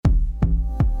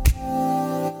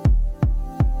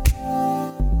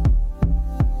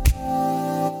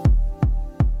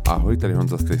tady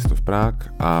Honza z Prague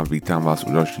a vítám vás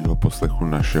u dalšího poslechu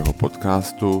našeho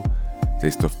podcastu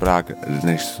Prague.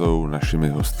 Dnes jsou našimi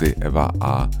hosty Eva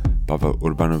a Pavel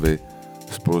Urbanovi,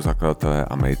 spoluzakladatelé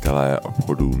a majitelé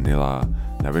obchodů Nila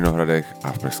na Vinohradech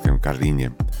a v pražském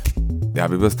Karlíně. Já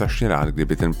bych byl strašně rád,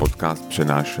 kdyby ten podcast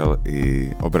přenášel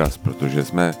i obraz, protože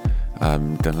jsme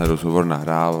tenhle rozhovor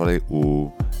nahrávali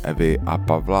u Evy a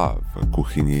Pavla v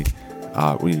kuchyni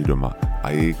a u nich doma. A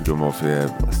jejich domov je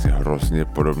vlastně hrozně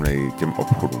podobný těm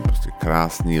obchodům. Prostě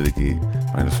krásní lidi,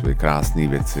 mají na sobě krásné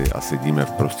věci a sedíme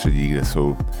v prostředí, kde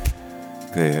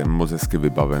je moc hezky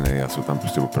vybavený a jsou tam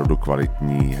prostě opravdu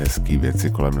kvalitní, hezký věci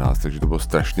kolem nás. Takže to bylo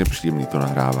strašně příjemné to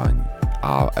nahrávání.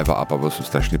 A Eva a Pavel jsou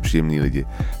strašně příjemní lidi,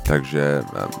 takže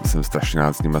jsem strašně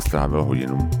rád s nima strávil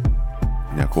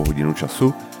nějakou hodinu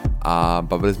času a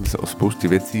bavili jsme se o spoustě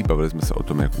věcí, bavili jsme se o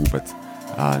tom, jak vůbec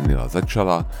Nila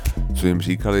začala, co jim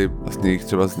říkali vlastně jejich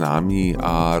třeba známí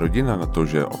a rodina na to,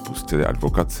 že opustili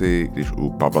advokaci, když u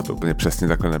Pavla to úplně přesně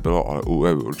takhle nebylo, ale u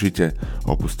Evy určitě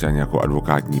opustila nějakou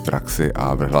advokátní praxi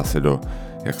a vrhla se do,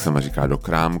 jak se říká, do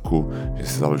krámku, že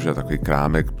se založila takový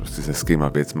krámek prostě se skýma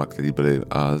věcma, které byly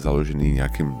založený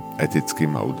nějakým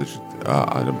etickým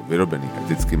a vyrobený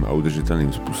etickým a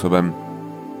udržitelným způsobem.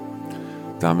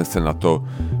 Ptáme se na to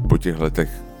po těch letech,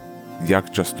 jak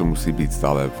často musí být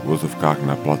stále v uvozovkách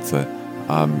na place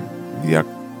a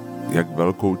jak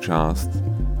velkou část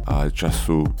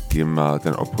času jim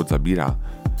ten obchod zabírá.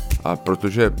 A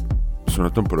protože jsou na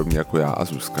tom podobně jako já a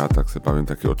Zuzka, tak se bavím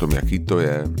taky o tom, jaký to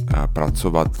je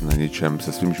pracovat na něčem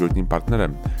se svým životním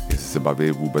partnerem. Jestli se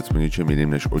baví vůbec o něčem jiným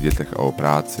než o dětech a o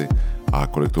práci a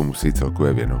kolik to musí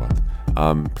celkově věnovat.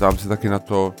 A ptám se taky na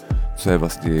to, co je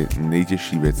vlastně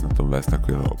nejtěžší věc na tom vést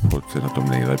takovýhle obchod, co je na tom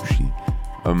nejlepší.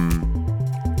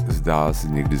 Zdá se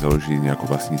někdy založit nějakou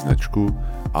vlastní značku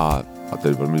a to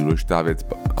je velmi důležitá věc.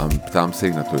 Ptám se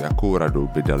jich na to, jakou radu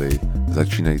by dali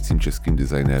začínajícím českým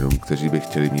designérům, kteří by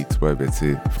chtěli mít svoje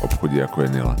věci v obchodě jako je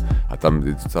Nila. A tam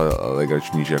je docela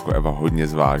legrační, že jako Eva hodně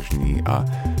zvážní a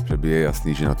že by je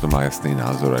jasný, že na to má jasný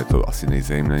názor a je to asi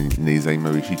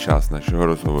nejzajímavější část našeho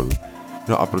rozhovoru.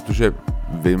 No a protože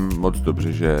vím moc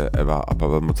dobře, že Eva a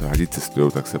Pavel moc rádi cestujou,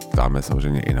 tak se ptáme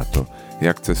samozřejmě i na to,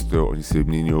 jak cestujou. Oni si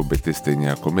vyměňují byty stejně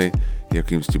jako my,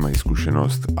 jakým s tím mají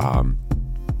zkušenost a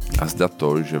zda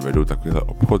to, že vedou takovýhle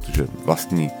obchod, že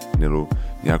vlastní Nilu,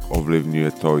 nějak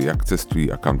ovlivňuje to, jak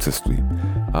cestují a kam cestují.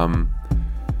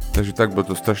 Takže tak, bylo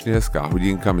to strašně hezká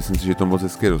hodinka, myslím si, že je to moc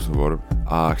hezký rozhovor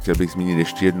a chtěl bych zmínit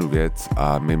ještě jednu věc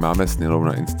a my máme s Nilou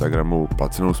na Instagramu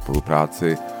placenou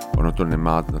spolupráci, ono to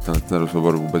nemá na ten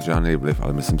rozhovor vůbec žádný vliv,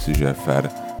 ale myslím si, že je fér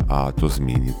a to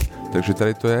zmínit. Takže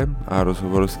tady to je a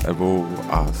rozhovor s Evou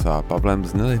a s Pavlem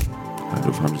z Nily. A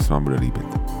doufám, že se vám bude líbit.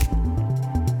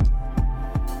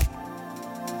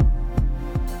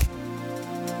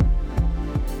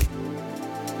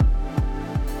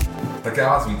 Tak já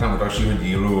vás vítám do dalšího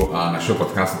dílu našeho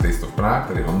podcastu Tento, Prague,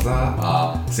 tady Honza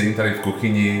a sedím tady v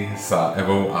kuchyni s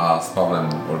Evou a s Pavlem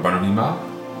Urbanovýma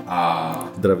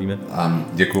a zdravíme. A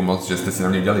děkuju moc, že jste si na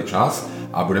mě udělali čas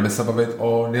a budeme se bavit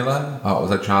o Nile a o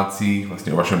začátcích,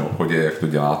 vlastně o vašem obchodě, jak to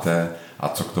děláte a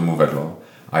co k tomu vedlo.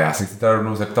 A já se chci teda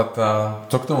rovnou zeptat,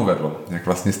 co k tomu vedlo, jak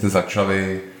vlastně jste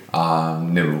začali a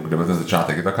Nilu, kde byl ten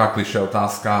začátek. Je taková klišé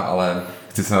otázka, ale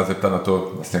chci se zeptat na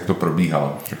to, vlastně jak to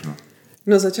probíhalo všechno.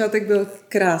 No, začátek byl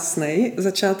krásný.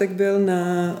 Začátek byl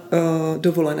na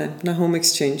dovolené, na home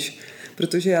exchange,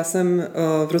 protože já jsem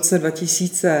v roce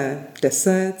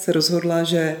 2010 se rozhodla,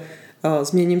 že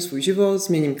změním svůj život,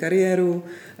 změním kariéru,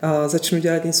 začnu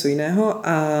dělat něco jiného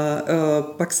a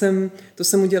pak jsem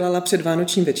udělala před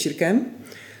vánočním večírkem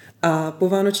a po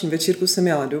vánočním večírku jsem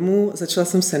jela domů, začala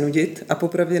jsem se nudit a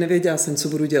popravdě nevěděla jsem, co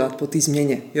budu dělat po té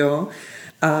změně, jo.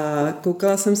 A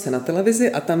koukala jsem se na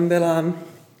televizi a tam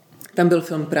byl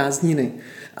film Prázdniny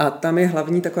a tam je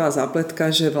hlavní taková zápletka,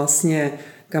 že vlastně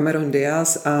Cameron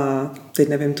Diaz a teď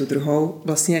nevím tu druhou,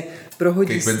 vlastně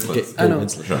prohodí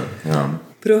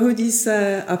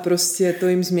se a prostě to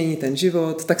jim změní ten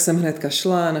život, tak jsem hnedka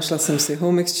šla, našla jsem si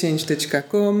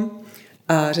homeexchange.com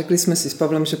a řekli jsme si s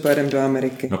Pavlem, že pojedeme do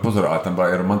Ameriky. No pozor, ale tam byla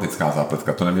i romantická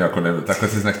zápletka, to nebylo jako takhle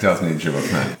jsi nechtěla změnit život,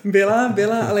 ne?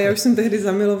 Byla, ale já už jsem tehdy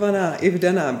zamilovaná i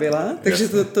vdaná byla, takže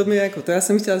to mi jako to, já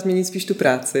jsem chtěla změnit spíš tu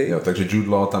práci. Jo, takže Jude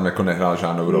Law tam jako nehrál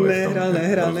žádnou roli.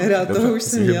 Nehrál, toho už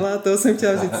jsem měla, toho jsem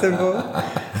chtěla vzít sebou.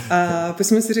 A pak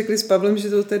jsme si řekli s Pavlem, že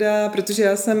to teda,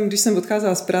 protože když jsem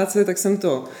odcházela z práce, tak jsem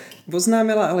to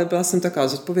oznámila, ale byla jsem taková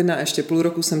zodpovědná a ještě půl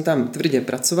roku jsem tam tvrdě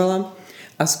pracovala.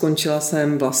 A skončila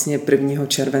jsem vlastně 1.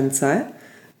 července.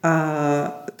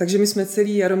 Takže my jsme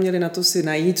celý jaro měli na to si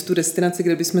najít tu destinaci,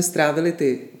 kde bychom strávili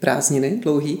ty prázdniny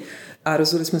dlouhý. A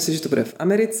rozhodli jsme se, že to bude v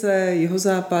Americe,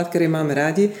 jihozápad, který máme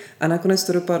rádi. A nakonec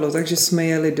to dopadlo tak, že jsme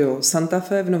jeli do Santa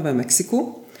Fe v Novém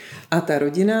Mexiku. A ta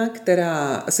rodina,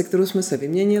 se kterou jsme se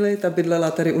vyměnili, ta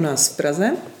bydlela tady u nás v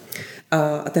Praze.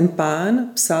 A ten pán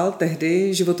psal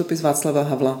tehdy životopis Václava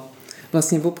Havla.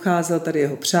 Vlastně obcházel tady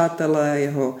jeho přátelé,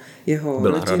 jeho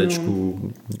byl rodinu. Na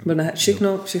Hradečku.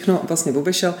 Všechno vlastně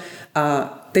obešel.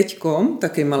 A teďkom,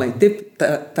 taky malej tip,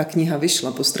 ta kniha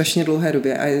vyšla po strašně dlouhé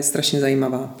době a je strašně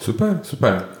zajímavá.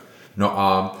 Super. No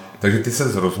a takže ty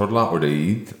se rozhodla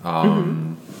odejít,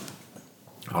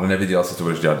 ale nevěděla jsi, co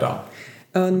budeš dělat dál.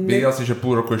 Věděla jsi, že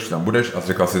půl roku ještě tam budeš a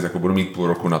řekla jsi, jako budu mít půl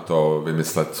roku na to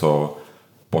vymyslet, co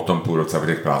potom půl roce v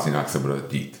těch prázdninách se bude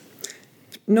dít.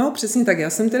 No, přesně tak. Já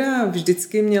jsem teda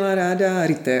vždycky měla ráda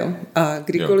retail a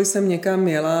kdykoliv jsem někam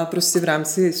jela prostě v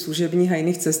rámci služebních a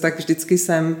jiných cest, tak vždycky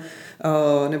jsem,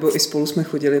 nebo i spolu jsme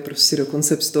chodili prostě do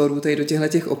concept storů, tady do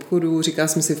těch obchodů. Říkala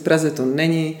jsem si, v Praze to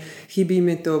není, chybí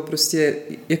mi to, prostě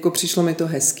jako přišlo mi to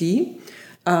hezký.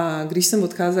 A když jsem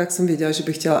odcházela, tak jsem věděla, že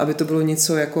bych chtěla, aby to bylo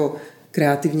něco jako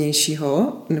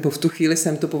kreativnějšího, nebo v tu chvíli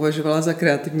jsem to považovala za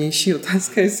kreativnější,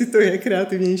 otázka, jestli to je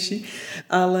kreativnější,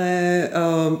 ale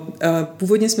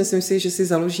původně jsme si mysleli, že si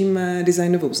založíme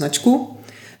designovou značku,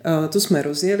 tu jsme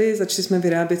rozjeli, začali jsme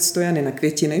vyrábět stojany na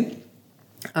květiny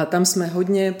a tam jsme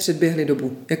hodně předběhli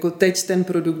dobu. Jako teď ten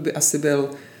produkt by asi byl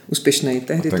úspěšný,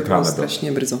 tehdy to bylo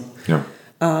strašně brzo. Jo.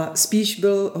 A spíš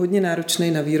byl hodně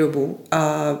náročný na výrobu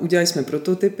a udělali jsme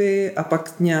prototypy a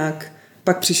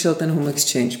pak přišel ten home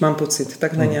exchange, mám pocit,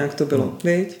 takhle nějak to bylo,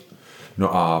 viď?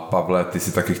 No a Pavle, ty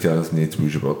si taky chtěl změnit svůj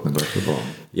život, nebo jak to bylo?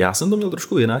 Já jsem to měl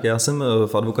trošku jinak, já jsem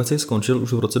v advokaci skončil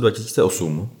už v roce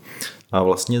 2008 a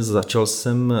vlastně začal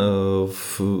jsem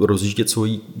rozjíždět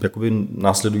svoji jakoby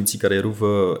následující kariéru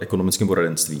v ekonomickém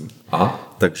poradenství.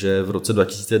 Aha. Takže v roce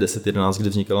 2010-11, kdy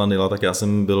vznikala Nila, tak já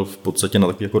jsem byl v podstatě na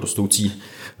takový jako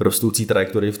rostoucí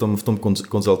trajektorii v tom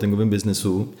konzultingovém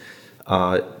biznesu.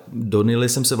 A do Nily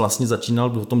jsem se vlastně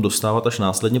začínal o tom dostávat až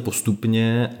následně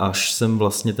postupně, až jsem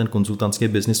vlastně ten konzultantský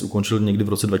biznis ukončil někdy v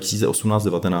roce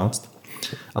 2018-19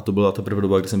 a to byla teprve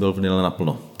doba, kdy jsem byl v Nile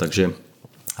naplno. Takže,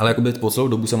 ale jakoby po celou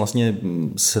dobu jsem vlastně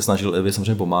se snažil Evě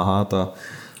samozřejmě pomáhat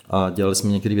a dělali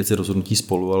jsme některé věci rozhodnutí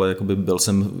spolu, ale jakoby byl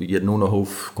jsem jednou nohou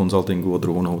v konzultingu a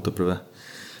druhou nohou teprve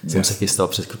jsem se chystal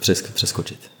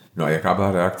přeskočit. No a jaká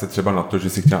byla reakce třeba na to, že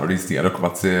si chtěla odjít z té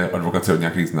advokace od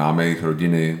nějakých známých,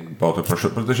 rodiny,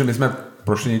 protože my jsme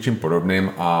prošli něčím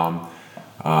podobným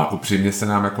a upřímně se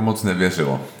nám jako moc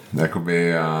nevěřilo.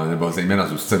 Jakoby, nebo zejména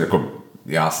Zuzce, jako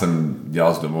já jsem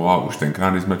dělal z domova už tenkrát,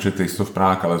 když jsme četli Tento v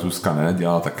Prague, ale Zuzka ne,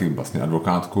 dělala taky vlastně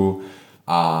advokátku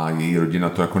a její rodina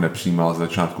to jako nepřijímala z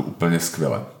začátku úplně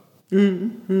skvěle.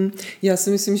 Já si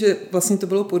myslím, že vlastně to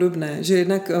bylo podobné, že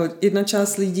jednak jedna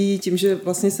část lidí tím, že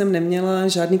vlastně jsem neměla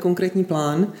žádný konkrétní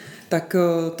plán, tak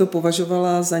to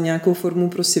považovala za nějakou formu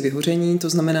prostě vyhoření, to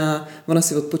znamená, ona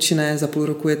si odpočine, za půl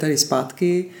roku je tady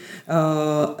zpátky.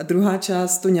 A druhá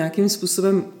část to nějakým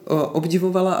způsobem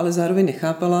obdivovala, ale zároveň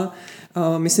nechápala.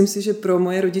 Myslím si, že pro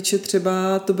moje rodiče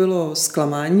třeba to bylo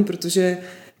zklamání, protože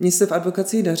mně se v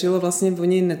advokacii dařilo, vlastně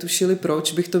oni netušili,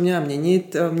 proč bych to měla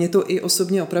měnit. Mě to i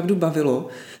osobně opravdu bavilo.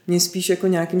 Mě spíš jako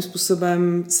nějakým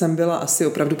způsobem jsem byla asi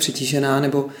opravdu přetížená,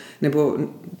 nebo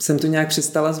jsem to nějak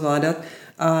přestala zvládat.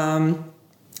 A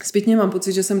zpětně mám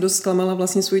pocit, že jsem dost zklamala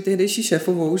vlastně svou tehdejší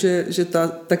šéfovou, že ta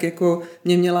tak jako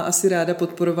mě měla asi ráda,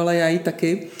 podporovala, já ji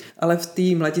taky, ale v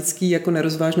té mladické jako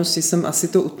nerozvážnosti jsem asi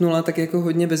to utnula tak jako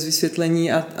hodně bez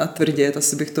vysvětlení a tvrdě.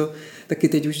 Asi bych to taky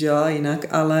teď už dělala jinak,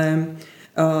 ale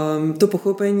to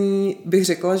pochopení bych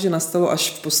řekla, že nastalo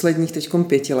až v posledních teďkom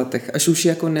 5 letech, až už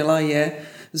jako Nila je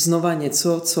znova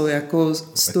něco, co jako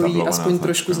stojí aspoň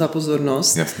trošku za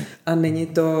pozornost. Jasně. A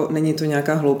není to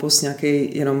nějaká hloupost,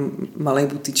 nějaký jenom malý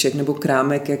butiček nebo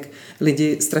krámek, jak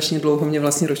lidi strašně dlouho mě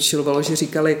vlastně rozčilovalo, že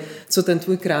říkali, co ten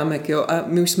tvůj krámek, jo, a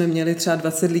my už jsme měli třeba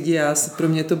 20 lidí a pro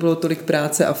mě to bylo tolik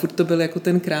práce a furt to byl jako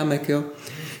ten krámek, jo.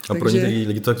 A pro ně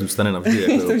lidi to tak zůstane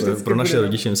navždy. Jako, pro naše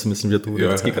rodiče si myslím, že to bude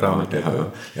vždycky krámek.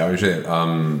 Já vím, že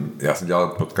já jsem dělal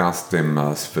podcast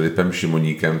s Filipem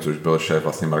Šimoníkem, což byl šéf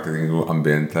vlastně marketingu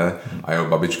Ambiente a jeho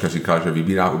babička říkala, že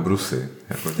vybírá ubrusy.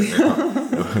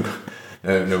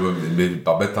 Nebo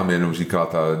babe tam jenom říkala,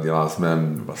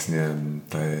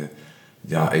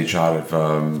 dělá HR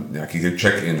v nějakých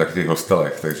check-in, tak v těch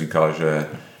hostelech, tak říkala, že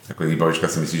jako její babička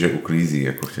si myslí, že uklízí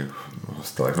jako v těch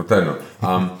hostelech. No to je jedno.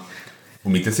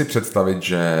 Umíte si představit,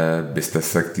 že byste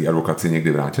se k té advokaci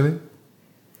někdy vrátili?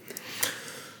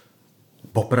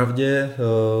 Popravdě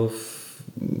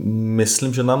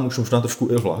myslím, že nám už možná trošku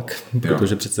i vlak,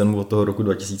 protože přece jen od toho roku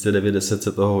 2009-10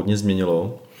 se toho hodně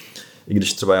změnilo. I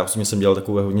když třeba já osobně jsem dělal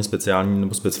takovou hodně speciální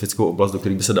nebo specifickou oblast, do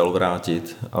které by se dalo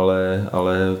vrátit,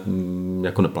 ale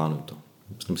jako neplánuju to.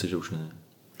 Myslím si, že už ne.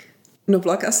 No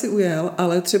vlak asi ujel,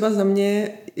 ale třeba za mě,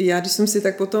 já když jsem si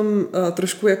tak potom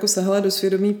trošku jako sahala do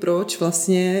svědomí, proč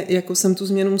vlastně jako jsem tu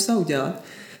změnu musela udělat,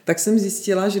 tak jsem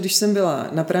zjistila, že když jsem byla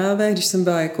na Prague, když jsem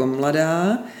byla jako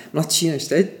mladší než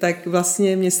teď, tak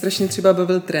vlastně mě strašně třeba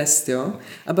bavil trest, jo.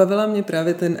 A bavila mě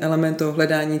právě ten element toho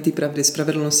hledání té pravdy,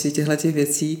 spravedlnosti, těchto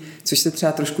věcí, což se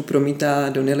třeba trošku promítá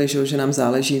do Nily, že nám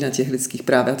záleží na těch lidských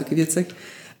právech a takových věcech.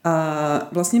 A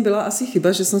vlastně byla asi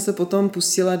chyba, že jsem se potom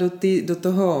pustila do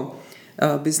toho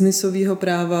biznisového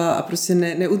práva a prostě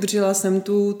neudržela jsem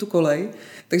tu kolej.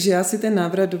 Takže já si ten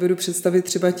návrat dovedu představit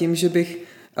třeba tím, že bych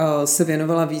se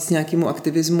věnovala víc nějakému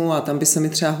aktivismu a tam by se mi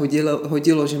třeba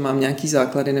hodilo, že mám nějaký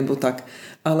základy nebo tak,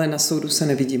 ale na soudu se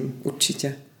nevidím,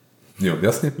 určitě. Jo,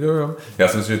 jasně, jo. Já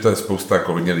si myslím, že to je spousta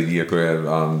jako hodně lidí, jako je,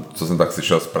 a co jsem tak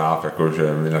slyšel zpráv, jako že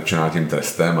je nadšená tím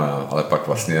trestem, ale pak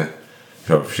vlastně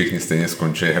že všichni stejně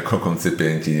skončí jako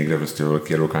koncipienti někde prostě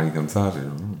velký advokátní kanceláři.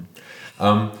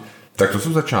 No. Tak to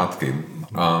jsou začátky.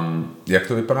 Jak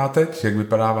to vypadá teď? Jak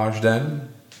vypadá váš den?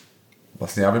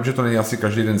 Vlastně já vím, že to není asi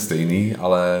každý den stejný,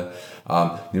 ale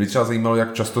mě by třeba zajímalo,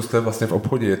 jak často jste vlastně v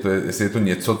obchodě. Jestli je to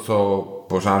něco, co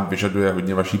pořád vyžaduje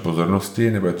hodně vaší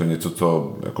pozornosti, nebo je to něco,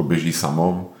 co jako běží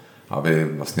samo a vy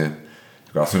vlastně,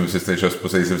 já si myslím,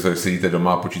 že sedíte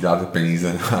doma a počítáte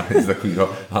peníze a něco takového,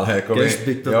 ale jako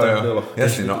by to tak bylo.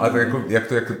 Jasně, no, ale jako,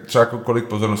 jak třeba jako kolik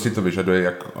pozornosti to vyžaduje,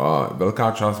 jak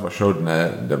velká část vašeho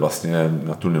dne jde vlastně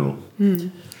na tu Nilu?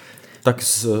 Tak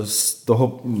z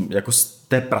toho, jako z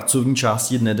té pracovní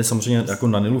části dne jde samozřejmě jako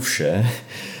na Nilu vše,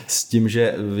 s tím,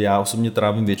 že já osobně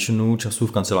trávím většinu času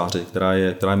v kanceláři, která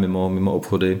je mimo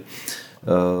obchody.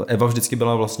 Eva vždycky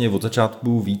byla vlastně od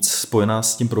začátku víc spojená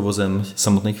s tím provozem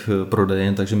samotných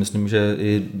prodejen, takže myslím, že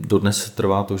i dodnes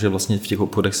trvá to, že vlastně v těch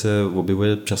obchodech se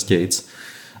objevuje častějc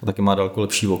a taky má daleko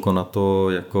lepší oko na to,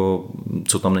 jako,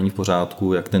 co tam není v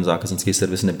pořádku, jak ten zákaznický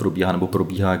servis neprobíhá nebo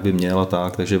probíhá, jak by měl a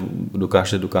tak, takže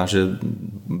dokáže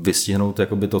vystihnout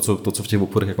jakoby to, co v těch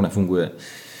obchodech jako nefunguje.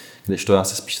 Kdežto já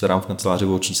se spíš starám v kanceláři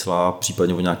o čísla,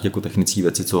 případně o nějaké jako technické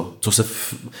věci,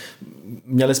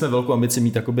 Měli jsme velkou ambici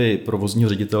mít jakoby provozního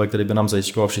ředitele, který by nám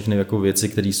zajišťoval všechny jako věci,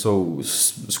 které jsou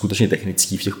skutečně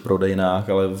technické v těch prodejnách,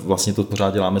 ale vlastně to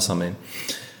pořád děláme sami.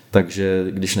 Takže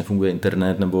když nefunguje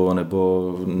internet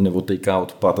nebo tejká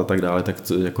odpad a tak dále, tak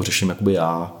to jako řeším jakoby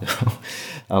já.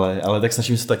 ale tak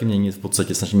snažíme se taky měnit v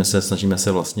podstatě, snažíme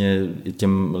se vlastně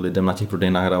těm lidem na těch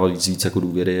prodejnách dávat víc jako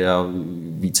důvěry a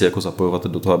více jako zapojovat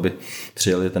do toho, aby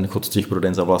přijeli ten chod těch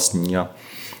prodejen za vlastní a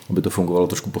aby to fungovalo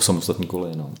trošku po samostatní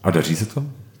koleji. No. A daří se to?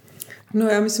 No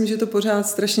já myslím, že to pořád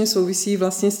strašně souvisí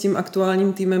vlastně s tím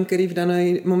aktuálním týmem, který v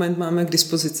daný moment máme k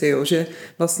dispozici, jo? Že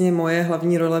vlastně moje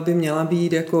hlavní role by měla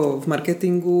být jako v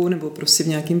marketingu nebo prostě v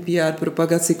nějakým PR,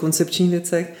 propagaci, koncepčních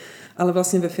věcech, ale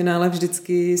vlastně ve finále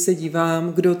vždycky se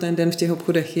dívám, kdo ten den v těch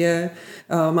obchodech je.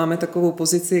 Máme takovou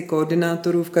pozici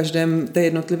koordinátorů v každém té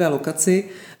jednotlivé lokaci,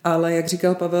 ale jak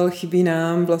říkal Pavel, chybí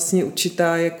nám vlastně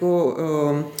určitá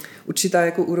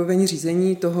jako úroveň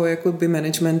řízení toho jakoby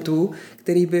managementu,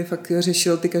 který by fakt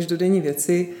řešil ty každodenní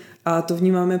věci a to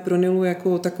vnímáme pro Nilu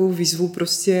jako takovou výzvu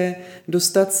prostě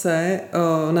dostat se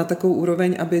na takovou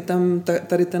úroveň, aby tam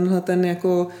tady ten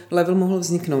jako level mohl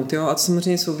vzniknout. Jo? A to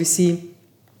samozřejmě souvisí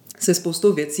se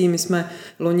spoustou věcí. My jsme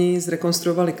loni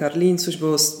zrekonstruovali Karlín, což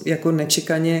bylo jako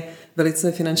nečekaně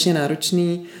velice finančně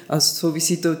náročný a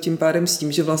souvisí to tím pádem s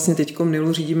tím, že vlastně teďkom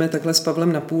Nilu řídíme takhle s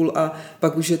Pavlem na půl a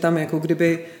pak už je tam jako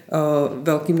kdyby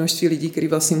velké množství lidí, který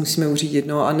vlastně musíme uřídit.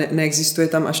 No a neexistuje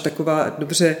tam až taková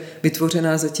dobře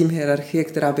vytvořená zatím hierarchie,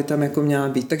 která by tam jako měla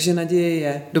být. Takže naděje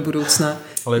je do budoucna,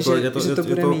 ale jako že to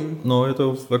bude míň. No, je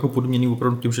to jako podmíněný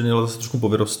opravdu tím, že Nila zase trošku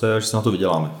povyroste a že se na to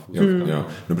vyděláme. Jo.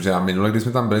 Dobře, a minule, když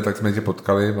jsme tam byli, tak jsme tě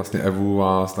potkali vlastně Evu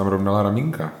a tam rovnala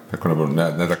ramínka. Jako, nebo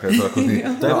ne takhle to jako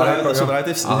to jsou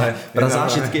právě ty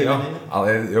zážitky.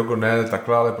 Ale jo, ne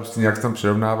takhle, ale prostě nějak tam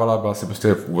přirovnávala, byla si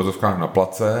prostě v úvozovkách na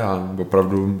place a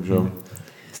opravdu, že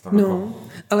no,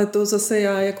 ale to zase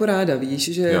já jako ráda,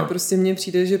 víš, že prostě mně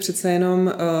přijde, že přece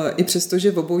jenom i přesto,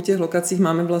 že v obou těch lokacích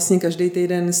máme vlastně každý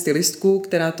týden stylistku,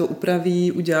 která to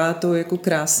upraví, udělá to jako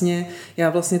krásně, já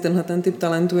vlastně ten typ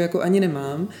talentu jako ani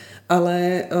nemám,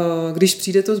 ale když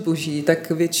přijde to zboží,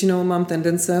 tak většinou mám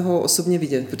tendence ho osobně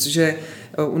vidět, protože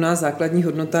u nás základní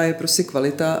hodnota je prostě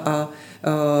kvalita a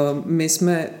my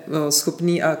jsme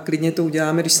schopní a klidně to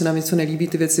uděláme, když se nám něco nelíbí,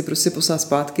 ty věci prostě poslat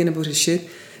zpátky nebo řešit.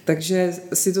 Takže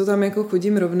si to tam jako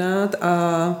chodím rovnat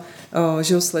a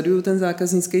že ho sleduju ten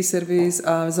zákaznický servis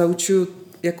a zaučuju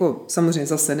jako samozřejmě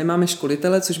zase nemáme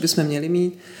školitele, což bychom měli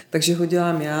mít, takže ho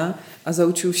dělám já a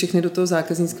zaučuju všechny do toho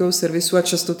zákaznického servisu a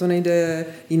často to nejde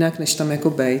jinak, než tam jako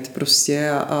bejt prostě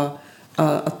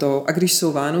a to. A když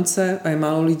jsou Vánoce a je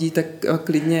málo lidí, tak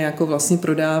klidně jako vlastně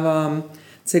prodávám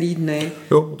celý dny.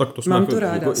 Jo, tak to jsme mám jako, to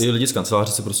ráda. Jako i lidi z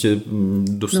kanceláře se prostě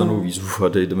dostanou výzvu a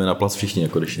jdeme na plac všichni,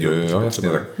 jako když jo, jasně,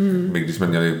 tak my když jsme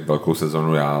měli velkou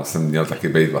sezonu, já jsem měl taky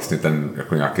být vlastně ten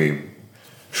jako nějaký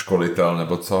školitel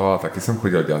nebo co, a taky jsem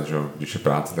chodil dělat, že když je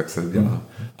práce, tak se dělá.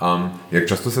 Jak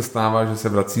často se stává, že se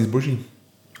vrací zboží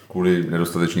kvůli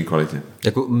nedostatečné kvalitě?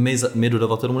 Jako my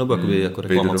dodavatelům nebo jako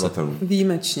reklamace?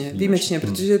 Výjimečně,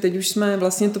 protože teď už jsme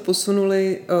vlastně to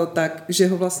posunuli tak, že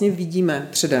ho vlastně vidíme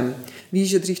předem. Víš,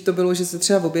 že dřív to bylo, že se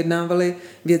třeba objednávali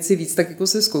věci víc, tak jako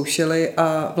se zkoušeli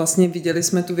a vlastně viděli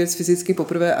jsme tu věc fyzicky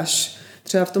poprvé až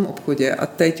třeba v tom obchodě a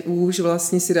teď už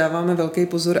vlastně si dáváme velký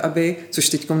pozor, aby, což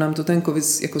teď nám to ten covid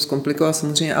jako zkomplikoval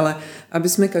samozřejmě, ale aby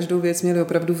jsme každou věc měli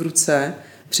opravdu v ruce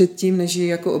předtím, než ji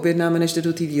jako objednáme, než jde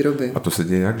do té výroby. A to se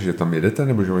děje jak? Že tam jedete,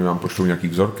 nebo že oni vám pošlou nějaký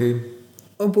vzorky?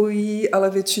 Obojí, ale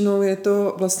většinou je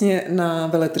to vlastně na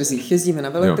veletrzích. Jezdíme na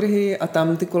veletrhy a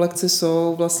tam ty kolekce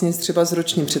jsou vlastně třeba s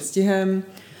ročním předstihem.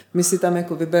 My si tam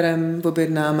jako vybereme,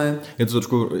 objednáme. Je to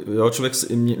trošku, jo, člověk,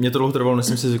 mě to dlouho trvalo, než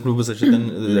jsem si zvykl vůbec, že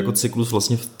ten jako cyklus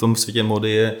vlastně v tom světě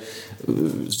mody je,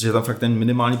 že je tam fakt ten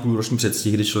minimální půlroční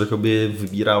předstih, kdy člověk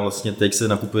vybírá vlastně, teď se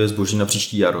nakupuje zboží na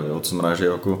příští jaro, jo, co znamená, že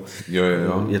jako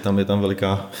jo. Je tam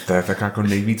veliká... To je tak jako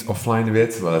nejvíc offline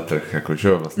věc veletrh, jako že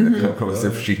jo, vlastně, jako vlastně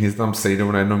všichni se tam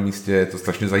sejdou na jednom místě, je to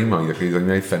strašně zajímavý, takový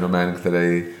zajímavý fenomén,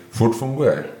 který furt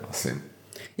funguje asi.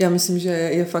 Já myslím, že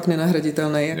je fakt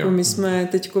nenahraditelný. Jako my jsme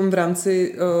teď v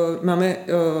rámci, máme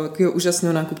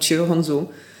úžasného nákupčího Honzu,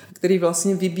 který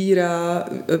vlastně vybírá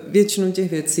většinu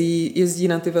těch věcí, jezdí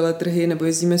na ty veletrhy nebo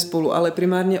jezdíme spolu, ale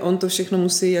primárně on to všechno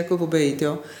musí jako obejít.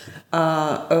 Jo?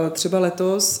 A třeba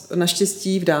letos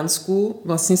naštěstí v Dánsku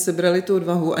vlastně sebrali tu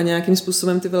odvahu a nějakým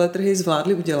způsobem ty veletrhy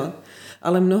zvládli udělat.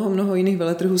 Ale mnoho jiných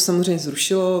veletrhů samozřejmě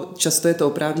zrušilo, často je to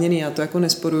oprávněný, já to jako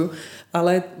nesporuju,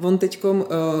 ale on teďkom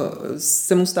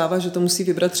se mu stává, že to musí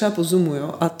vybrat třeba po Zoomu,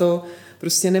 jo? A to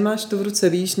prostě nemáš to v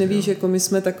ruce, nevíš, jako my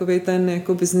jsme takový ten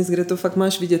jako biznis, kde to fakt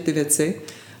máš vidět ty věci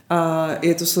a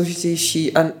je to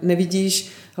složitější a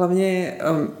nevidíš, hlavně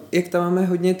jak tam máme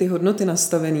hodně ty hodnoty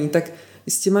nastavený, tak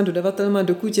s těma dodavatelma,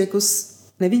 dokud jako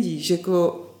nevidíš,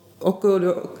 jako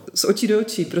z očí do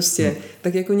očí prostě,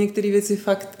 tak jako některé věci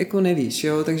fakt jako nevíš,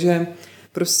 jo, takže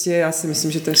prostě já si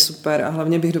myslím, že to je super a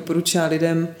hlavně bych doporučila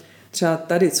lidem třeba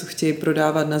tady, co chtějí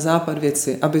prodávat na západ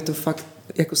věci, aby to fakt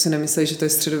jako si nemysleli, že to je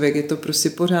středověk, je to prostě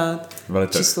pořád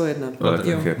číslo 1.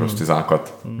 Veletrh je prostě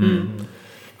základ.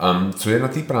 Co je na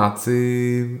té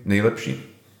práci nejlepší?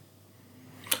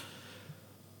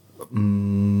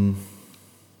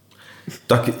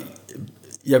 Tak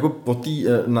jako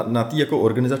na té jako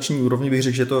organizační úrovni bych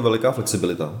řekl, že to je veliká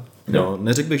flexibilita. No,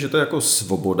 neřekl bych, že to je jako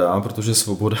svoboda, protože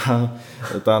svoboda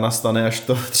ta nastane, až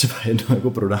to třeba jedno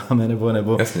jako prodáme,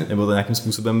 nebo to nějakým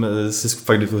způsobem si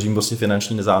fakt vytvořím prostě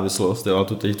finanční nezávislost, jo, ale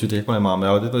tu teď jako nemáme,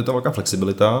 ale je to velká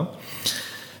flexibilita.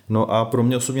 No a pro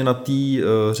mě osobně na té,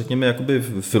 řekněme, jakoby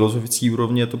filozofické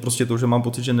úrovni je to prostě to, že mám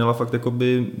pocit, že Nila fakt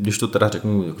jakoby, když to teda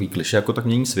řeknu takový klišé, jako tak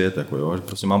mění svět, jako jo, že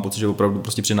prostě mám pocit, že opravdu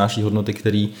prostě přináší hodnoty,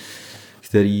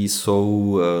 který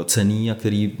jsou cenný a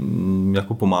který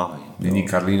jako pomáhají. Mění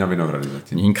Karlína Vinohrady.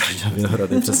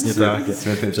 Přesně tak.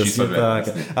 Přesně tak.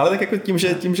 Ale tak jako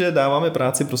tím, že dáváme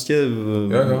práci prostě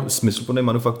smysluplným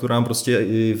manufakturám prostě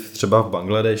i třeba v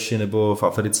Bangladeši nebo v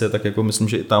Africe, tak jako myslím,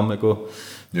 že i tam jako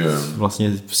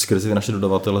vlastně skrze naše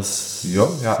dodavatele.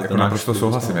 Jo, já jako naprosto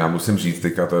souhlasím. Já musím říct,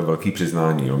 teďka to je velký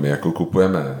přiznání. Jo. My jako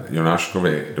kupujeme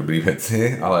Jonáškovi dobrý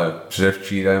věci, ale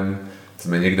předevčírem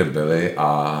jsme někde byli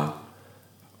a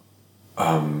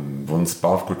on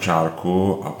spal v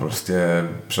kočárku a prostě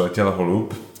přiletěl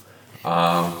holub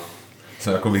a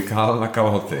se jako vykál na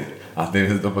kalhoty. A teď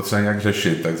se to potřeba nějak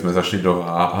řešit, tak jsme zašli do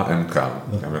H&M,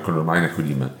 tam jako normálně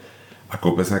nechodíme. A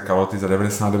koupili jsme kalhoty za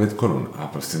 99 korun. A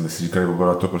prostě jsme si říkali,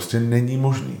 že to prostě není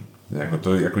možný.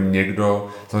 Jako někdo,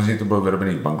 samozřejmě to bylo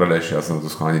vyrobený v Bangladeši, já jsem na to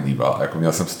schválně díval. A jako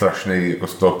měl jsem strašný jako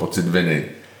z toho pocit viny.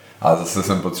 A zase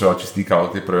jsem potřeboval čistý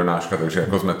kalhoty pro Jonáška, takže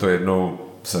jako jsme to jednou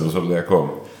se rozhodli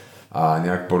jako a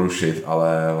nějak porušit,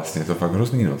 ale vlastně je to fakt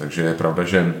hrozný, no. Takže je pravda,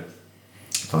 že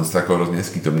to je jako hrozně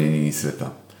hezký to mění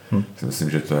světa. Myslím,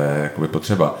 že to je jakoby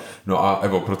potřeba. No a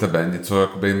Evo, pro tebe něco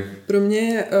jakoby... Pro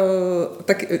mě,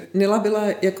 tak Nila byla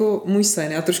jako můj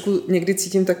sen. Já trošku někdy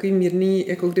cítím takový mírný,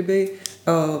 jako kdyby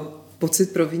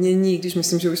pocit provinění, když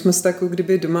myslím, že už jsme se jako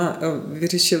kdyby doma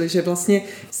vyřešili, že vlastně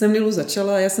jsem Nilu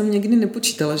začala, já jsem někdy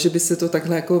nepočítala, že by se to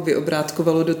takhle jako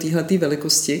vyobrátkovalo do téhletý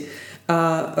velikosti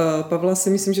A Pavla si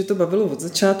myslím, že to bavilo od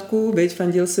začátku, byť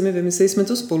fandil se mi, vymysleli jsme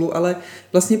to spolu, ale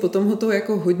vlastně potom ho to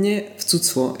jako hodně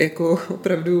vcuclo, jako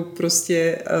opravdu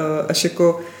prostě až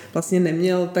jako vlastně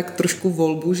neměl tak trošku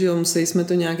volbu, že jo, museli jsme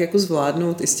to nějak jako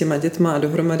zvládnout i s těma dětma a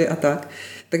dohromady a tak.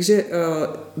 Takže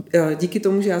díky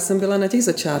tomu, že já jsem byla na těch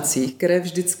začátcích, které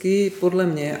vždycky podle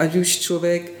mě, ať už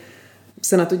člověk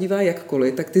se na to dívá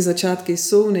jakkoliv, tak ty začátky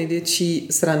jsou největší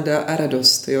sranda a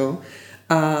radost, jo.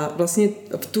 A vlastně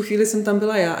v tu chvíli jsem tam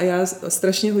byla já a já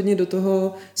strašně hodně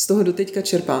z toho doteďka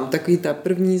čerpám. Takový ta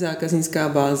první zákaznická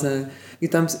báze, kdy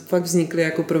tam fakt vznikly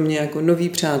jako pro mě jako nový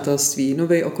přátelství,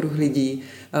 nový okruh lidí,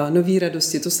 nový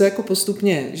radosti. To se jako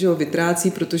postupně, že jo,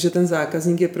 vytrácí, protože ten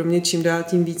zákazník je pro mě čím dál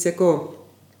tím víc jako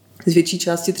z větší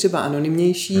části třeba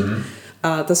anonymnější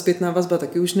a ta zpětná vazba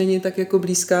taky už není tak jako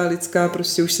blízká, lidská,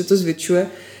 prostě už se to zvětšuje.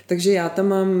 Takže já tam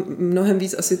mám mnohem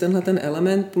víc asi tenhle ten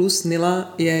element, plus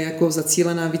Nila je jako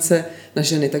zacílená více na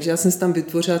ženy. Takže já jsem si tam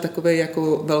vytvořila takový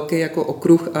jako velký jako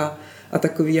okruh a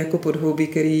takový jako podhoubí,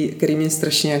 který mě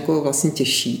strašně jako vlastně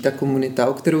těší, ta komunita,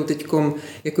 o kterou teďkom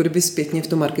jako kdyby zpětně v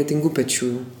tom marketingu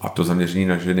pečuju. A to zaměření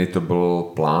na ženy, to byl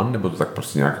plán, nebo to tak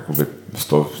prostě nějak jakoby z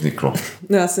toho vzniklo?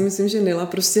 No já si myslím, že Nila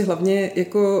prostě hlavně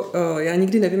jako, já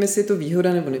nikdy nevím, jestli je to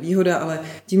výhoda nebo nevýhoda, ale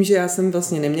tím, že já jsem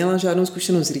vlastně neměla žádnou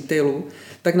zkušenost z retailu,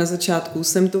 tak na začátku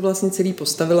jsem to vlastně celý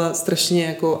postavila strašně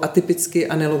jako atypicky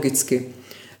a nelogicky.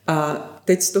 A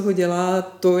teď z toho dělá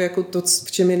to, jako to,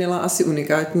 v čem je Nila asi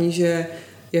unikátní, že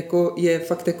jako je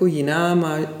fakt jako jiná,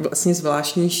 má vlastně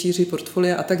zvláštní šíři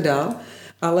portfolia a tak dál,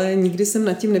 ale nikdy jsem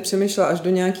nad tím nepřemýšlela až do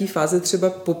nějaký fáze třeba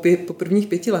po prvních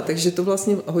 5 letech, že to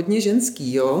vlastně hodně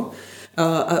ženský, jo.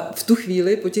 A v tu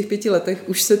chvíli, po těch 5 letech,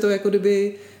 už se to jako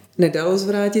kdyby nedalo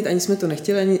zvrátit, ani jsme to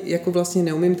nechtěli, ani jako vlastně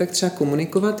neumím tak třeba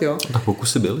komunikovat, jo. A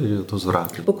pokusy byly, že to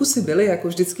zvrátit? Pokusy byly, jako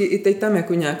vždycky, i teď tam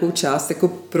jako nějakou část jako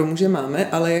pro muže máme,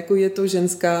 ale jako je to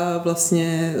ženská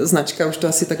vlastně značka, už to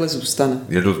asi takhle zůstane.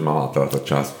 Je dost malá ta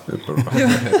část, jako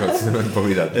si nebudem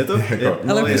povídat. Je to? Jako,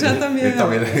 ale pořád tam je.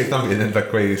 Je tam jeden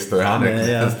takový stojánek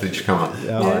s tričkama.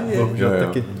 Jo,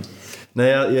 taky.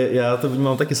 Ne, já to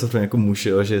vnímám taky samozřejmě jako muž,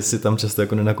 jo, že si tam často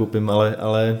jako nenakoupím,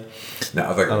 ale... Ne,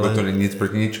 a tak ale... to není nic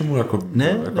proti ničemu, jako,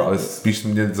 ne. Ale spíš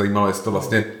mě zajímalo, jestli to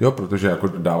vlastně, jo, protože jako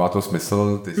dává to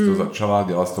smysl, ty jsi to začala,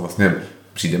 dělala jsi to vlastně,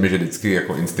 přijde mi, že vždycky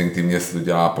jako instinktivně se to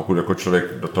dělá, pokud jako člověk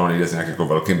do toho nejde s nějakým jako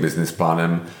velkým business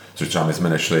plánem, což třeba my jsme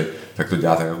nešli, tak to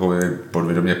dělá tak jako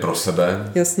podvědomě pro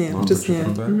sebe. Jasně, přesně.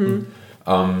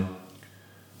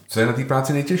 Co je na té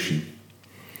práci nejtěžší?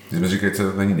 Když jsme říkali, že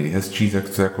to není nejhezčí, tak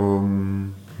co jako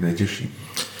nejtěžší?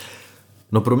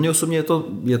 No pro mě osobně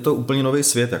je to úplně nový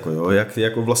svět, jako jo, jak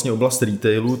jako vlastně oblast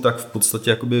retailu, tak v podstatě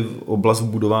jakoby oblast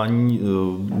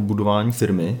budování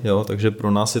firmy, jo, takže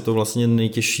pro nás je to vlastně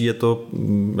nejtěžší, je to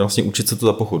vlastně učit se to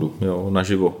za pochodu, jo,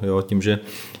 naživo, jo, tím, že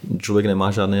člověk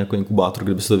nemá žádný jako inkubátor,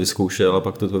 kde by se to vyzkoušel a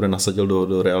pak to nasadil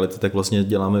do reality, tak vlastně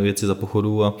děláme věci za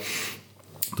pochodu a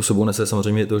to sebou nese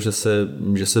samozřejmě to, že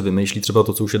se vymýšlí třeba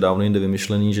to, co už je dávno jinde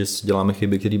vymyšlený, že děláme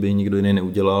chyby, které by nikdo jiný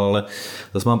neudělal, ale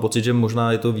zase mám pocit, že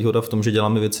možná je to výhoda v tom, že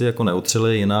děláme věci jako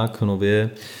neotřele, jinak, nově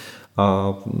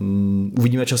a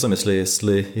uvidíme časem,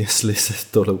 jestli se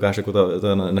tohle ukáže jako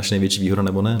ta naše největší výhoda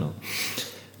nebo ne.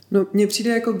 No, mně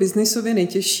přijde jako biznisově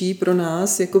nejtěžší pro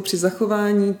nás jako při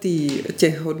zachování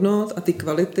těch hodnot a ty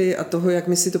kvality a toho, jak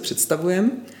my si to představujeme,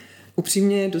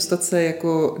 upřímně dostat se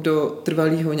jako do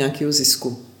trvalého nějakého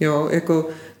zisku. Jo? Jako,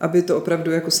 aby to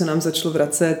opravdu jako se nám začalo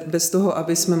vracet bez toho,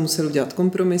 aby jsme museli udělat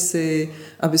kompromisy,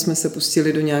 aby jsme se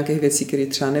pustili do nějakých věcí, které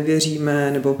třeba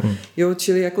nevěříme, nebo jo,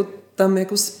 čili jako tam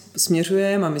jako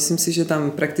směřujeme a myslím si, že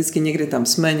tam prakticky někdy tam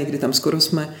jsme, někdy tam skoro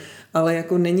jsme, ale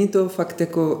jako není to fakt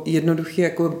jako jednoduchý,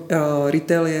 jako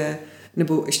retail je,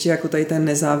 nebo ještě jako tady ten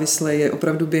nezávislý je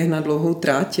opravdu běh na dlouhou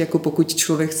trať, jako pokud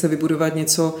člověk chce vybudovat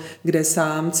něco, kde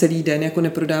sám celý den jako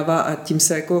neprodává a tím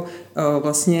se jako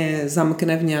vlastně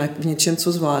zamkne v něčem,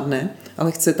 co zvládne,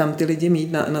 ale chce tam ty lidi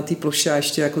mít na té ploše a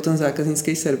ještě jako ten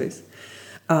zákaznický servis.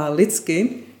 A lidsky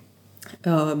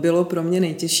bylo pro mě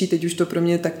nejtěžší, teď už to pro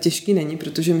mě tak těžký není,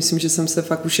 protože myslím, že jsem se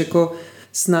fakt už jako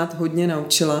snad hodně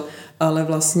naučila, ale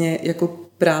vlastně jako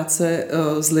práce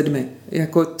s lidmi.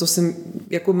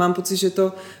 Jako mám pocit, že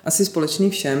to asi společný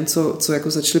všem, co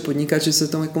jako začali podnikat, že se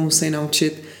tomu jako musí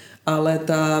naučit, ale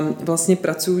vlastně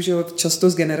pracuji že často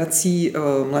s generací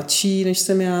mladší, než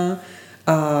jsem já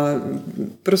a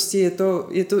prostě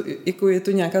je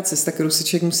to nějaká cesta, kterou si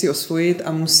člověk musí osvojit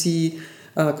a musí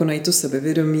jako najít to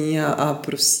sebevědomí a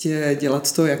prostě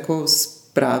dělat to jako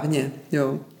správně,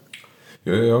 jo.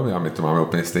 Jo, my to máme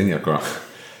úplně stejně, jako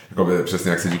Jako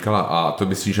přesně jak jsi říkala, a to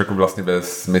myslíš jako vlastně ve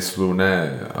smyslu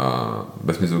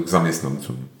ve smyslu k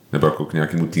zaměstnancům, nebo jako k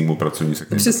nějakému týmu pracovní se k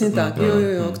němu. Přesně tak,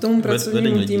 jo, k tomu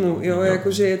pracovnímu týmu,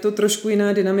 jakože je to trošku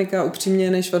jiná dynamika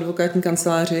upřímně než v advokátní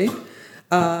kanceláři.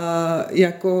 A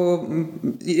jako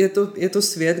je to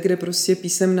svět, kde prostě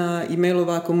písemná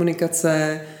e-mailová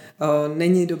komunikace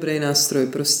není dobrý nástroj,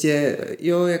 prostě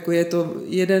jako je to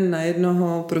jeden na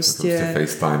jednoho prostě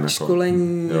FaceTime,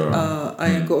 školení a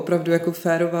jako opravdu jako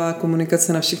férová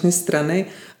komunikace na všechny strany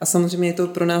a samozřejmě je to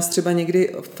pro nás třeba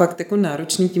někdy fakt jako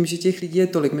náročný tím, že těch lidí je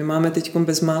tolik. My máme teď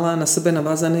bezmála na sebe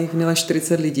navázaných v Nile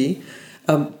 40 lidí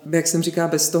a jak jsem říká,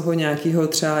 bez toho nějakého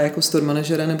třeba jako store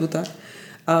manažera nebo tak.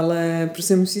 Ale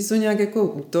prostě musí to nějak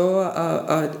jako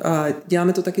a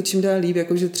děláme to taky čím dál líp,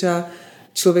 jakože třeba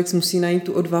člověk musí najít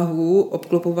tu odvahu,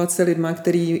 obklopovat se lidma,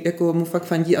 který jako mu fakt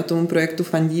fandí a tomu projektu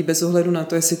fandí bez ohledu na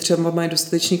to, jestli třeba mají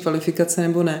dostatečné kvalifikace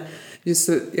nebo ne. Že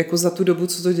se jako za tu dobu,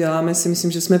 co to děláme, si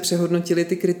myslím, že jsme přehodnotili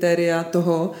ty kritéria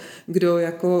toho, kdo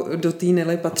jako do té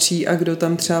Nily patří a kdo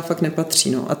tam třeba fakt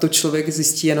nepatří. No. A to člověk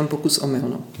zjistí jenom pokus omyl.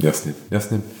 No.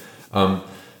 Jasně.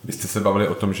 Vy jste se bavili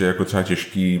o tom, že jako třeba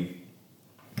těžký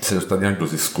se dostat nějak do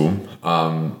zisku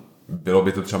a bylo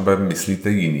by to třeba, myslíte,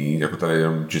 jiný, jako tady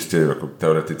jenom čistě jako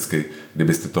teoreticky,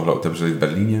 kdybyste tohle otevřeli v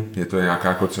Berlíně? Je to nějaká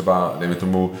jako třeba, dejme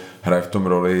tomu, hraje v tom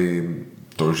roli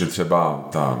to, že třeba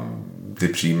ty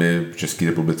příjmy v České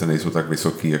republice nejsou tak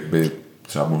vysoký, jak by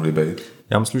třeba mohly být?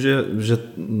 Já myslím, že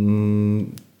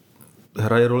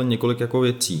hraje roli několik jako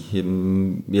věcí.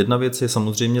 Jedna věc je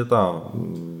samozřejmě ta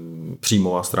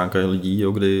příjmová stránka lidí,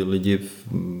 kdy lidi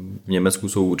v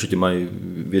Německu určitě mají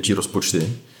větší rozpočty.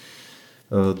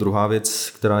 Druhá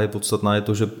věc, která je podstatná, je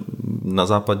to, že na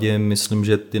západě myslím,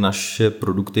 že ty naše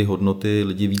produkty, hodnoty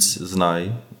lidi víc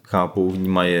znají, chápou,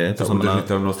 vnímají je. To znamená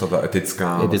udržitelnost a ta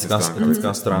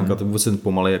etická stránka, to vůbec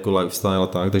pomalej jako lifestyle a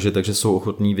tak, takže jsou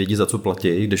ochotní vědět, za co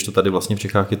platí, když to tady vlastně v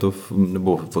Čechách je to,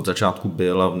 nebo od začátku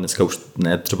byl a dneska už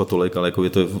ne třeba tolik, ale jako je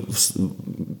to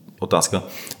otázka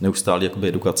neustálé jakoby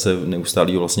edukace,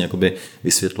 neustálého vlastně jakoby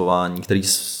vysvětlování, který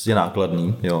je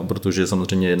nákladný, protože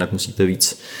samozřejmě jednak musíte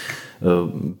víc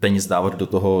peněz dávat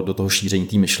do toho šíření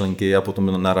té myšlenky a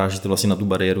potom narážíte vlastně na tu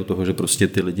bariéru toho, že prostě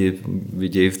ty lidi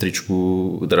vidějí v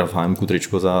tričku, teda v HMku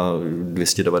tričko za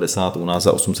 290, u nás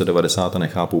za 890 a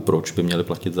nechápou, proč by měli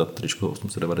platit za tričko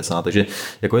 890. Takže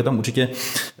jako je tam určitě,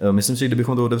 myslím si, že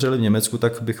kdybychom to otevřeli v Německu,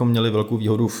 tak bychom měli velkou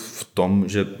výhodu v tom,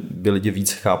 že by lidi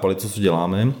víc chápali, co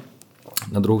děláme.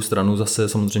 Na druhou stranu zase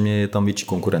samozřejmě je tam větší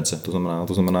konkurence,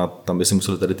 to znamená tam by si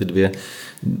museli tady ty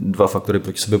dva faktory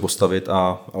proti sobě postavit,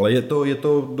 ale je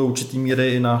to do určitý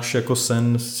míry i náš jako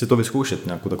sen si to vyzkoušet,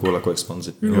 nějakou takovou jako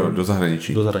expanzi. Do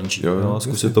zahraničí.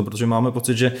 Zkusit to, protože máme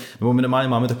pocit, že nebo minimálně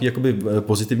máme takový jakoby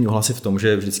pozitivní ohlasy v tom,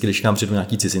 že vždycky, když nám přijdou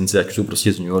nějaký cizinci, ať jsou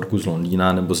prostě z New Yorku, z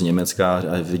Londýna nebo z Německa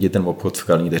a vidí ten obchod v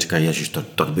Karlíně, tak říkají, ježiš,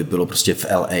 to by bylo prostě v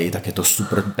LA, tak je to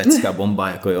super pecká bomba,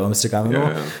 jako jo, my si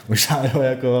říkáme, možná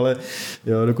jako, ale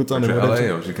jo, dokud to nebude. Ale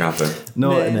jo, říkáte.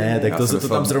 No ne, tak to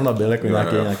tam zrovna byl jako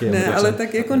nějaký. Ne, ale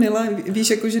tak jako Nila, víš,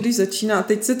 jako že když začíná,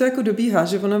 teď se to jako dobíhá,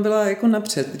 že ona byla jako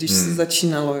napřed, když se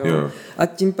začínalo, jo. A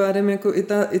tím pádem jako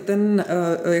i ten,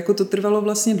 jako to trvalo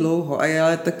vlastně dlouho a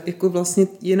já tak jako vlastně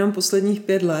jenom posledních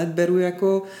 5 let beru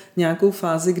jako nějakou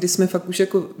fázi, kdy jsme fakt už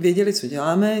jako věděli, co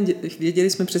děláme, věděli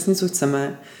jsme přesně, co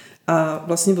chceme. A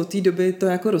vlastně od té doby to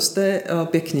jako roste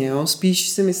pěkně. Jo? Spíš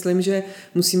si myslím, že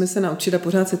musíme se naučit a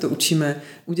pořád se to učíme.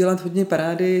 Udělat hodně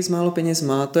parády s málo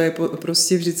penězma. To je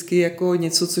prostě vždycky jako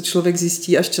něco, co člověk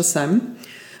zjistí až časem.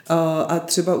 A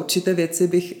třeba určité věci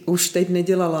bych už teď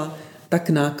nedělala tak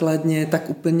nákladně, tak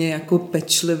úplně jako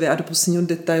pečlivě a do posledního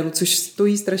detailu, což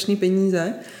stojí strašný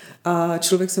peníze. A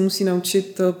člověk se musí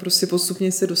naučit prostě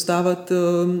postupně se dostávat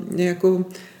jako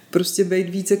prostě být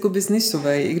víc jako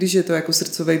biznisovej, i když je to jako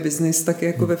srdcový biznis, tak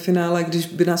jako ve finále, když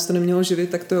by nás to nemělo živit,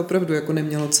 tak to opravdu jako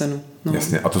nemělo cenu. No.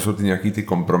 Jasně, a to jsou nějaký ty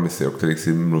kompromisy, o kterých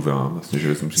jsi mluvila, vlastně, že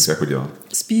bys musíte jako dělat.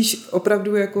 Spíš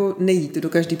opravdu jako nejít do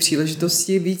každé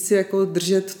příležitosti, víc jako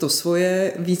držet to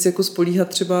svoje, víc jako spolíhat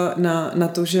třeba na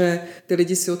to, že ty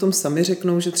lidi si o tom sami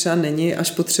řeknou, že třeba není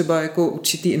až potřeba jako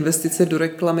určitý investice do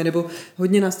reklamy, nebo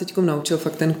hodně nás teďkom naučil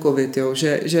fakt ten covid, jo,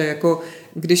 že jako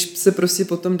když se prostě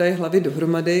potom dají hlavy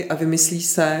dohromady a vymyslí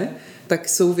se, tak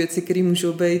jsou věci, které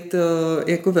můžou být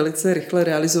jako velice rychle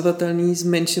realizovatelné s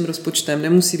menším rozpočtem.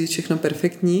 Nemusí být všechno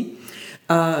perfektní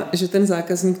a že ten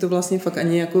zákazník to vlastně fakt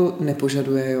ani jako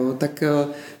nepožaduje. Jo?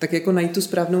 Tak jako najít tu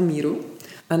správnou míru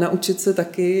a naučit se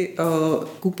taky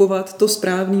kupovat to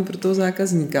správný pro toho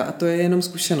zákazníka a to je jenom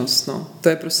zkušenost. No. To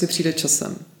je prostě přijde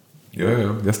časem. Jo,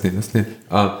 jasně.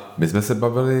 A my jsme se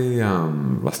bavili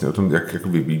vlastně o tom, jak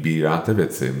vy vybíráte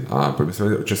věci a pojďme se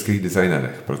bavit o českých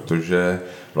designerech, protože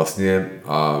vlastně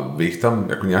vy jich tam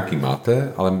jako nějaký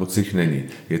máte, ale moc jich není.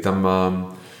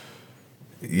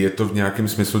 Je to v nějakém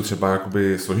smyslu třeba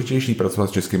jakoby složitější pracovat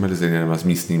s českými designerem a s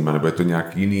místníma, nebo je to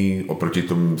nějak jiný oproti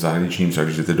tomu zahraničním, třeba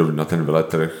když jdete na ten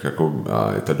veletrh, jako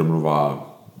je ta domluva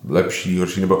lepší,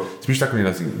 horší, nebo spíš takový,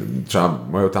 třeba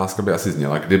moje otázka by asi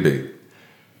zněla, kdyby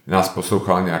nás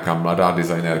poslouchala nějaká mladá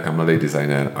designérka, mladý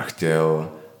designér a chtěl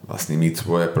vlastně mít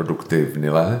svoje produkty v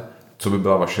Nile, co by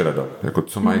byla vaše rada? Jako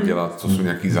co mají dělat, co jsou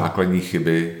nějaké základní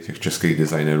chyby těch českých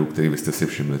designérů, které byste si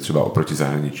všimli třeba oproti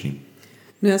zahraničním?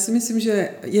 No já si myslím, že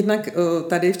jednak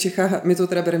tady v Čechách, my to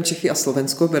teda bereme Čechy a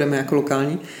Slovensko, bereme jako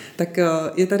lokální, tak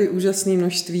je tady úžasné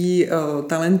množství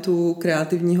talentů,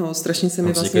 kreativního, strašně se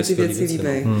mi vlastně ty věci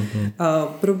líbí.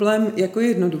 Problém jako je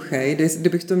jednoduchý,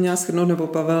 kdybych to měla shrnout, nebo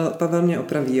Pavel mě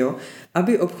opraví, jo?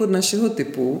 Aby obchod našeho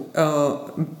typu,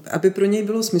 aby pro něj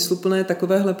bylo smysluplné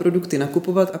takovéhle produkty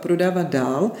nakupovat a prodávat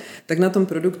dál, tak na tom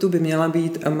produktu by měla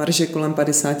být marže kolem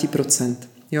 50%.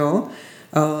 Jo?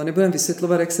 Nebudeme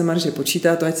vysvětlovat, jak se marže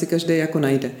počítá, to ať si každý jako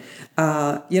najde.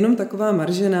 A jenom taková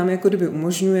marže nám jako kdyby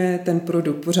umožňuje ten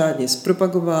produkt pořádně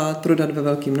zpropagovat, prodat ve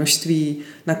velkém množství,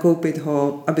 nakoupit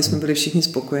ho, aby jsme byli všichni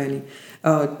spokojení.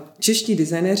 Čeští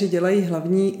designéři dělají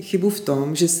hlavní chybu v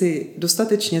tom, že si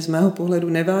dostatečně z mého pohledu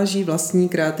neváží vlastní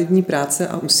kreativní práce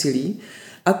a úsilí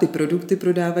a ty produkty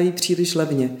prodávají příliš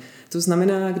levně. To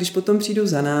znamená, když potom přijdou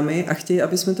za námi a chtějí,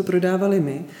 aby jsme to prodávali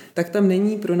my, tak tam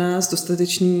není pro nás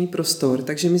dostatečný prostor.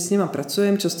 Takže my s nima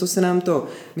pracujeme, často se nám to,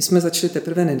 my jsme začali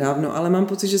teprve nedávno, ale mám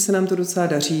pocit, že se nám to docela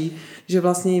daří, že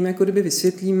vlastně jim jako kdyby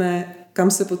vysvětlíme,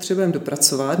 kam se potřebujeme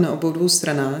dopracovat na obou dvou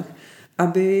stranách,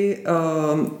 aby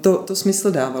to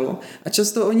smysl dávalo. A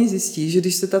často oni zjistí, že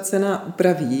když se ta cena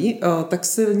upraví, tak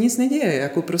se nic neděje.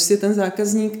 Jako prostě ten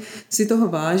zákazník si toho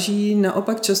váží,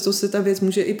 naopak často se ta věc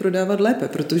může i prodávat lépe,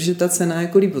 protože ta cena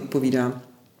jako líp odpovídá.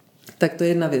 Tak to je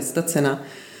jedna věc, ta cena.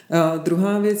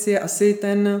 Druhá věc je asi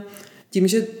tím,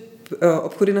 že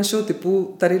obchody našeho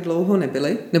typu tady dlouho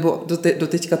nebyly, nebo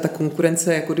doteďka ta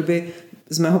konkurence jako kdyby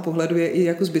z mého pohledu je i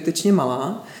jako zbytečně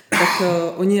malá, tak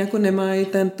oni jako nemají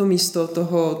to místo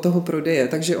toho prodeje,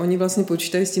 takže oni vlastně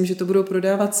počítají s tím, že to budou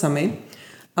prodávat sami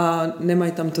a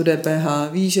nemají tam to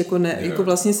DPH, víš, jako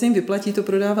vlastně se jim vyplatí to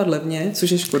prodávat levně,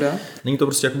 což je škoda. Není to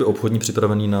prostě jakoby obchodní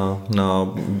připravený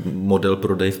na model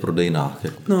prodej v prodejnách.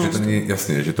 No. Že to není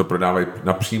jasně, že to prodávají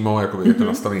napřímo, jako je to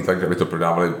nastavený tak, aby to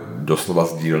prodávali doslova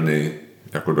z dílny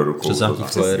jako do rukou. Přes nějaký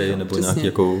flyery nebo nějaký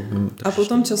jako... A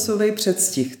potom časový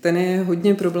předstih, ten je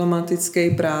hodně problematický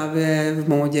právě v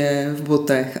módě, v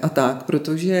botech a tak,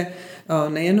 protože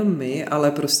nejenom my,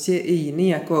 ale prostě i jiný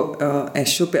jako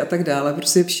e-shopy a tak dále,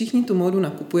 prostě všichni tu módu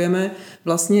nakupujeme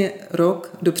vlastně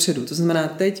rok dopředu. To znamená,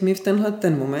 teď my v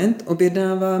ten moment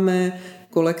objednáváme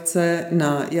kolekce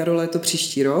na jaro, léto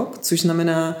příští rok, což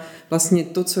znamená vlastně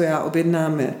to, co já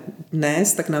objednáme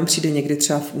dnes, tak nám přijde někdy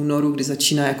třeba v únoru, kdy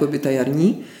začíná jakoby ta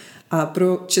jarní. A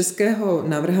pro českého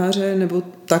návrháře nebo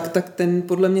tak ten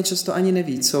podle mě často ani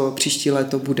neví, co příští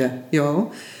léto bude. Jo?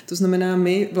 To znamená,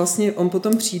 my vlastně, on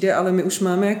potom přijde, ale my už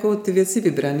máme jako ty věci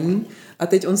vybraný a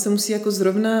teď on se musí jako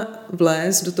zrovna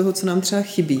vlézt do toho, co nám třeba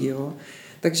chybí. Jo?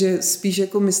 Takže spíš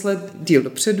jako myslet díl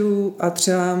dopředu a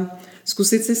třeba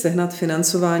zkusit si sehnat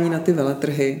financování na ty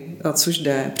veletrhy, a což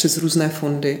jde přes různé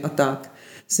fondy a tak.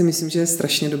 Si myslím, že je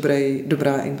strašně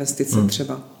dobrá investice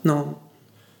třeba. No.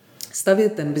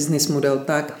 Stavět ten business model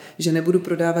tak, že nebudu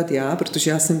prodávat já,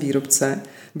 protože já jsem výrobce,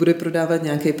 bude prodávat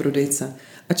nějaký prodejce.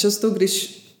 A často,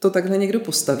 když to takhle někdo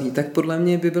postaví, tak podle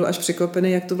mě by byl až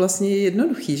překvapený, jak to vlastně je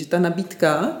jednoduchý, že ta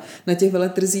nabídka na těch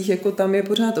veletrzích, jako tam je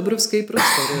pořád obrovský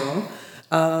prostor, jo?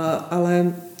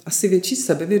 Ale asi větší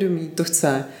sebevědomí to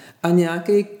chce a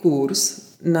nějaký kurz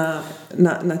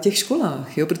na těch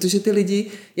školách, jo? Protože ty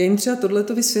lidi, já jim třeba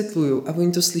tohleto vysvětluju a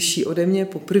oni to slyší ode mě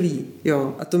poprvé,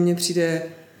 jo? A to mně přijde,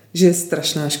 že je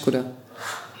strašná škoda.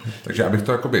 Takže abych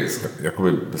to jakoby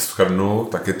shrnul,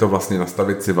 tak je to vlastně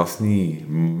nastavit si vlastní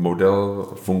model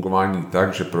fungování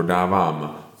tak, že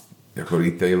prodávám jako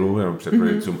retailu nebo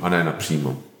předprodejcům a ne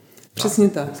napřímo. Přesně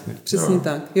tak, přesně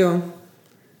tak, jo.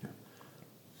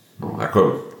 No,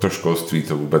 jako to školství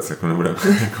to vůbec jako nebude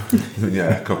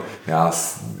jako já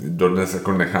dodnes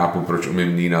jako nechápu, proč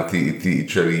umím nínat ty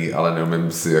čelí, ale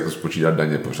neumím si jako spočítat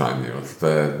daně pořádně, jo. To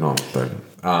je.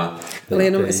 Ale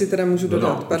jenom jestli teda můžu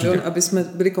dodat, pardon, aby jsme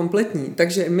byli kompletní.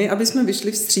 Takže my, aby jsme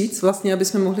vyšli vstříc, vlastně, aby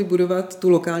jsme mohli budovat tu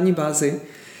lokální bázi,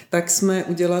 tak jsme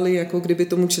udělali jako kdyby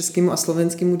tomu českému a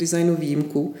slovenskému designu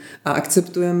výjimku a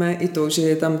akceptujeme i to, že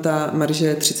je tam ta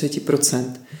marže 30%.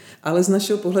 Ale z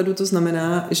našeho pohledu to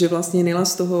znamená, že vlastně Nila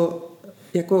z toho,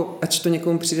 jako, ač to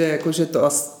někomu přijde, jako, že to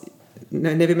asi,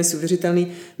 nevím, jestli uvěřitelný,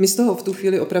 my z toho v tu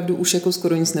chvíli opravdu už jako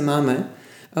skoro nic nemáme.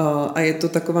 A je to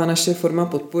taková naše forma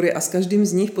podpory a s každým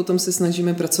z nich potom se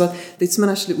snažíme pracovat. Teď jsme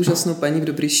našli úžasnou paní v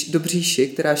Dobříši,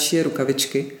 která šije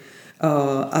rukavičky.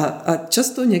 A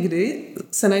často někdy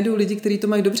se najdou lidi, kteří to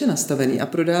mají dobře nastavený a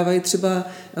prodávají třeba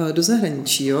do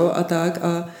zahraničí, jo, a tak.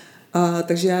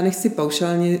 Takže já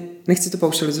nechci to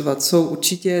paušalizovat. Jsou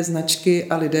určitě značky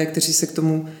a lidé, kteří se k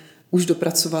tomu už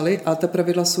dopracovali, ale ta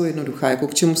pravidla jsou jednoduchá. Jako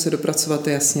k čemu se dopracovat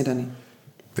je jasně daný.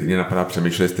 Teď mě napadá,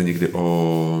 přemýšleli jste někdy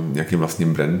o nějakým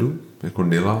vlastním brandu? Jako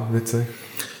Nila věcech?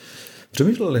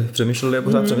 Přemýšleli a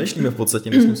pořád přemýšlíme v podstatě.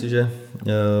 Myslím si, že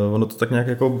ono to tak nějak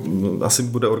jako asi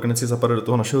bude organicky zapadat do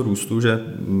toho našeho růstu, že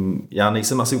já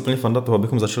nejsem asi úplně fanda toho,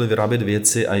 abychom začali vyrábět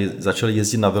věci a začali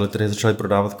jezdit na veletrhy, začali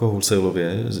prodávat jako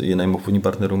wholesaleově s jiným obchodním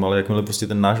partnerům, ale jakmile prostě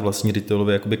ten náš vlastní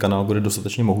retailový jakoby kanál bude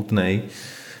dostatečně mohutný,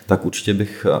 tak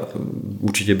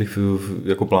určitě bych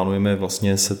jako plánujeme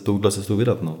vlastně se touhle cestou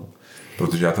vydat. No.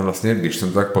 Protože já tam vlastně, když jsem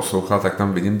to tak poslouchal, tak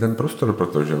tam vidím ten prostor,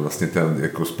 protože vlastně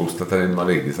jako spousta tady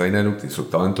malých designérů, kteří jsou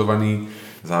talentovaní,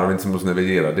 zároveň si moc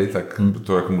nevědí rady, tak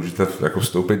to jako můžete jako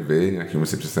vstoupit vy, nějaký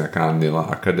si přesně nějaká Nila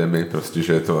Academy, prostě,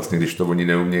 že je to vlastně, když to oni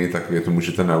neumějí, tak je to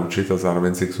můžete naučit a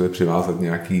zároveň si k sobě přivázat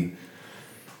nějaký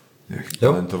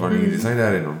talentovaný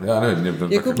designéry, no. Já nevím, mě to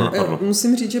jako, tak jako napadlo.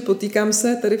 Musím říct, že potýkám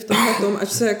se tady v tomhle tom, až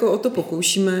se jako o to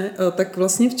pokoušíme, tak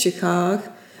vlastně v Čechách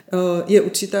je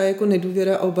určitá jako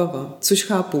nedůvěra a obava, což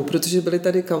chápu, protože byly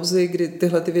tady kauzy, kdy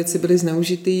tyhle ty věci byly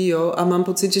zneužitý, jo, a mám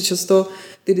pocit, že často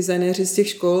ty designéři z těch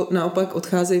škol naopak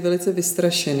odcházejí velice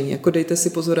vystrašený, jako dejte si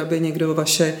pozor, aby někdo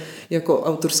vaše jako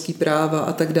autorský práva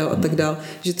a tak dál,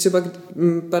 že třeba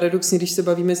paradoxně, když se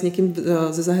bavíme s někým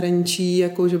ze zahraničí,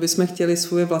 jako že bychom chtěli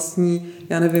svoje vlastní,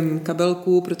 já nevím,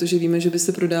 kabelku, protože víme, že by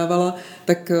se prodávala,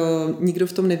 tak nikdo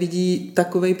v tom nevidí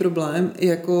takovej problém,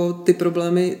 jako ty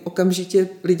problémy okamžitě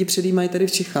lidi předjímají tady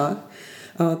v Čechách.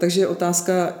 Takže je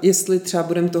otázka, jestli třeba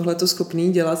budeme tohleto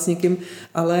schopný dělat s někým,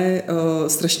 ale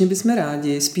strašně bychom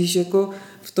rádi, spíš jako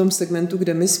v tom segmentu,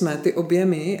 kde my jsme, ty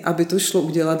objemy, aby to šlo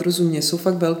udělat rozumně, jsou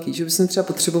fakt velký, že bychom třeba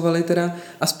potřebovali teda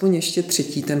aspoň ještě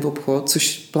třetí ten obchod,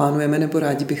 což plánujeme nebo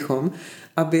rádi bychom,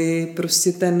 aby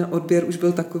prostě ten odběr už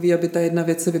byl takový, aby ta jedna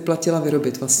věc se vyplatila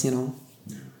vyrobit vlastně, no.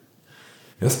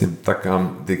 Jasně, tak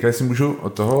teďka si můžu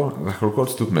od toho na chvilku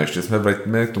odstupme, ještě jsme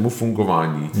vrátíme k tomu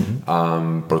fungování,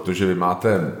 protože vy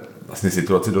máte vlastně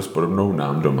situaci dost podobnou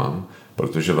nám doma,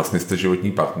 protože vlastně jste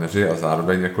životní partneři a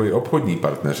zároveň jako i obchodní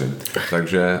partneři,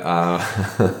 takže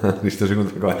když to řeknu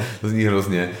takhle, to zní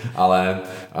hrozně, ale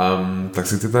tak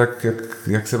si chcete,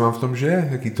 jak se vám v tom žije,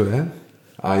 jaký to je?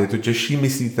 A je to těžší,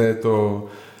 myslíte, je to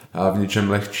v něčem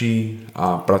lehčí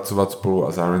a pracovat spolu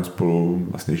a zároveň spolu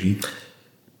vlastně žít?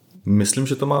 Myslím,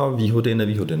 že to má výhody i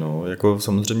nevýhody. No. Jako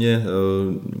samozřejmě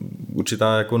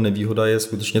určitá jako nevýhoda je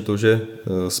skutečně to, že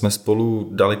jsme spolu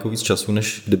daleko víc času,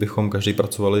 než kdybychom každý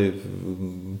pracovali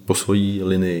po svojí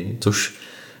linii, což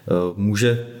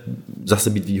může zase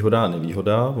být výhoda a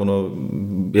nevýhoda. Ono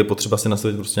je potřeba si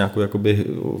nastavit prostě nějakou jakoby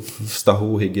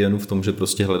vztahovou hygienu v tom, že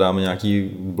prostě hledáme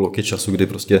nějaký bloky času, kdy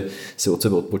prostě si od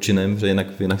sebe odpočinem, že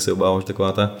jinak se obávám, že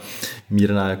taková ta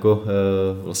mírná jako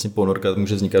vlastně ponorka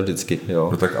může vznikat vždycky. Jo.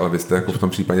 No tak ale vy jste jako v tom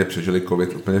případě přežili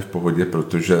covid úplně v pohodě,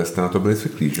 protože jste na to byli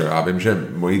zvyklí, že? Já vím, že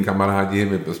moji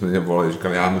kamarádi mě volali,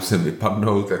 říkali, já musím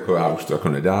vypadnout, jako já už to jako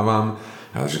nedávám.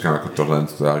 Já říkám, jako tohle,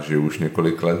 to já žiju už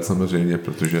několik let samozřejmě,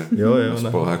 protože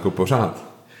spolu jako pořád.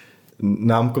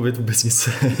 Nám covid vůbec nic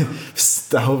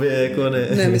vztahově jako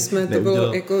ne, my jsme to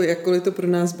bylo, jako, jakkoliv to pro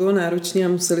nás bylo náročné a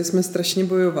museli jsme strašně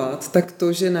bojovat, tak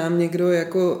to, že nám někdo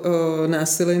jako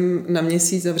násilím na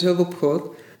měsíc zavřel v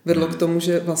obchod, vedlo k tomu,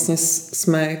 že vlastně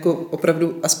jsme jako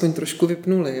opravdu aspoň trošku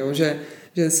vypnuli, jo?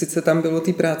 Že sice tam bylo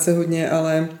té práce hodně,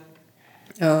 ale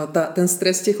ten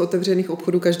stres těch otevřených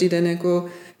obchodů každý den jako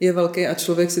je velký a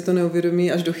člověk si to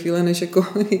neuvědomí až do chvíle, než jako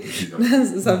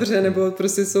zavře, nebo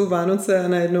prostě jsou Vánoce a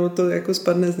najednou to jako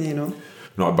spadne z něj, no.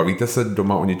 No a bavíte se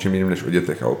doma o něčem jiném než o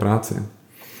dětech a o práci?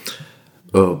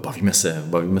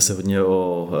 Bavíme se hodně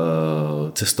o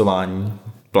cestování,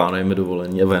 plánujeme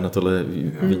dovolení, Eva je na tohle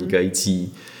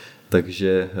vynikající,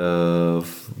 takže...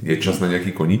 Je čas na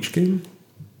nějaký koníčky?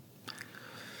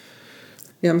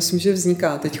 Já myslím, že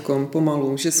vzniká teďkom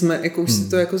pomalu, že jsme jako už si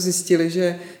to jako zjistili,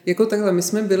 že jako takhle, my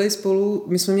jsme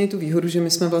měli tu výhodu, že my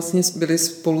jsme vlastně byli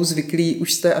spolu zvyklí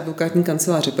už z té advokátní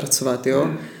kanceláře pracovat,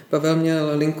 jo. Pavel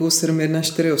měl linku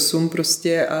 7148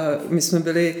 prostě a my jsme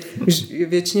byli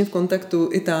většině v kontaktu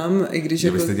i tam, i když...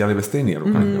 Vy jste dělali ve stejný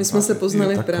advokátní my jsme se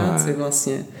poznali v práci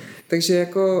vlastně. Takže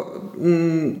jako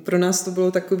pro nás to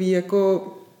bylo takový jako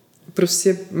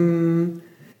prostě...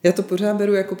 Já to pořád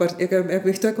beru jak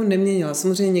bych to jako neměnila.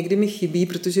 Samozřejmě někdy mi chybí,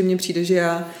 protože mně přijde, že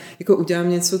já jako udělám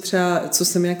něco třeba, co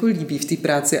se mi jako líbí v té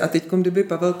práci a teď, kdyby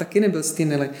Pavel taky nebyl z té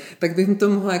Nily, tak bych mu to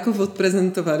mohla jako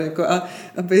odprezentovat jako a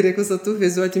být jako za tu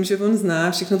hvězdu a tím, že on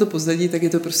zná všechno to pozadí, tak je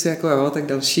to prostě jako jo, tak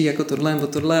další jako tohle nebo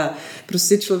tohle a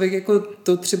prostě člověk jako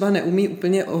to třeba neumí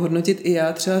úplně ohodnotit i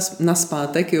já třeba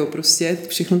naspátek, jo, prostě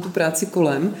všechno tu práci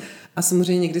kolem a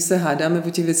samozřejmě někdy se hádáme o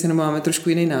těch věcech nebo máme trošku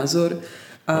jiný názor.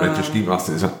 Ale je těžký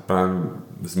vlastně,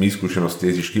 z mých zkušeností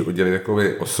je těžký oddělit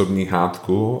jakoby osobní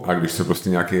hádku a když se prostě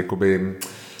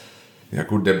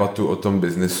nějakou debatu o tom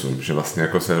biznesu, že vlastně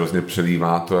jako se hrozně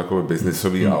přelívá to jako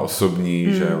biznesový a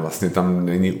osobní, že vlastně tam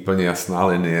není úplně jasná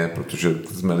linie, protože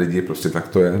jsme lidi, prostě tak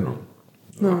to je, no.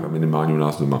 Minimálně u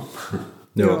nás doma.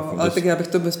 Jo, ale tak já bych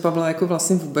to bez Pavla jako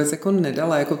vlastně vůbec jako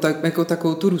nedala, jako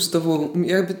takovou tu růstovou.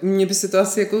 Mě by se to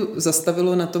asi jako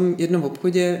zastavilo na tom jednom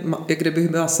obchodě, jak kdybych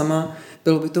byla sama,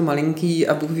 bylo by to malinký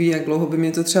a Bůh ví, jak dlouho by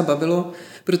mě to třeba bavilo,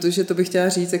 protože to bych chtěla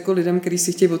říct jako lidem, kteří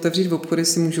si chtějí otevřít v obchody,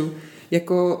 si můžu,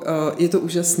 jako je to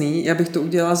úžasný, já bych to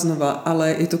udělala znova,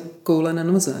 ale je to koule na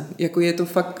noze, jako je to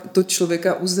fakt to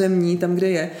člověka uzemní tam, kde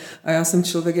je a já jsem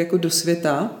člověk jako do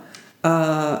světa.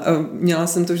 A měla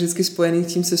jsem to vždycky spojený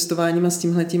s tím cestováním a s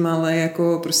tímhletím, ale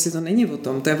jako prostě to není o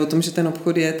tom. To je o tom, že ten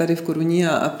obchod je tady v Koruni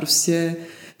a prostě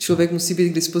člověk musí být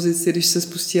k dispozici, když se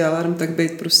spustí alarm, tak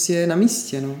být prostě na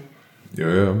místě, no. Jo,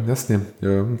 jasně.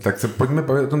 Jo. Tak se pojďme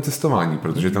bavit o tom cestování,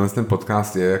 protože ten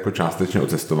podcast je jako částečně o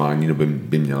cestování, nebo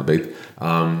by měl být.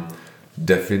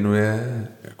 Definuje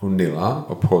jako Nila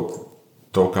obchod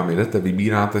to, kam jdete,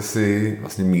 vybíráte si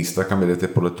vlastně místa, kam jdete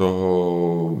podle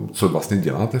toho, co vlastně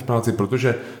děláte v práci,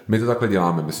 protože my to takhle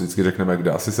děláme, my si vždycky řekneme,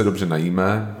 kde asi se dobře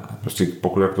najíme, prostě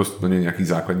pokud jak to splně nějaký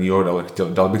základní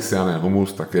dal bych si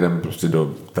humus, tak jedem prostě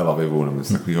do Tel Avivu nebo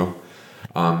něco takového.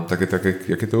 A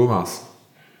jak je to u vás?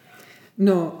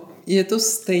 No, je to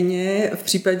stejně v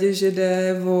případě, že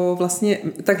jde o vlastně,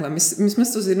 takhle, my jsme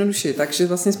to zjednodušili tak, že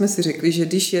vlastně jsme si řekli, že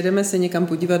když jedeme se někam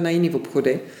podívat na jiný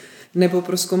obchody, nebo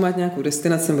prozkoumat nějakou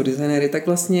destinaci nebo designéry, tak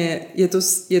vlastně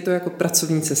je to jako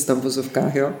pracovní cesta v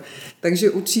vozovkách, jo. Takže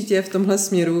určitě v tomhle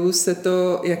směru se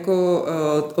to jako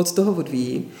od toho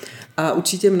odvíjí. A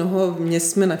určitě mnoho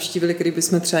měst jsme navštívili, který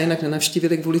bychom třeba jinak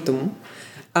nenavštívili kvůli tomu.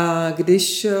 A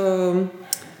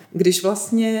když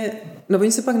vlastně, no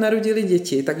oni se pak narodili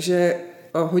děti, takže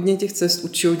hodně těch cest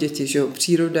učí děti, že jo,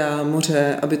 příroda,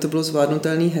 moře, aby to bylo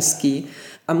zvládnutelný, hezký.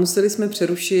 A museli jsme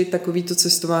přerušit takovýto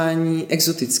cestování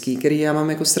exotický, který já mám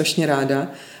jako strašně ráda.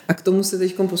 A k tomu se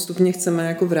teď postupně chceme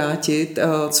jako vrátit,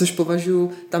 což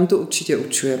považuji, tam to určitě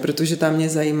určuje, protože tam mě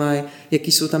zajímají,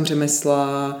 jaký jsou tam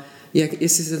řemesla,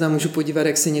 jestli se tam můžu podívat,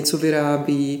 jak se něco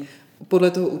vyrábí.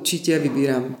 Podle toho určitě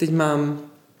vybírám. Teď mám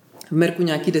v Merku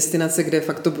nějaký destinace, kde je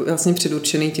fakt to vlastně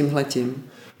předurčený tímhletím.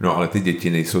 No ale ty děti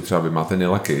nejsou třeba, vy máte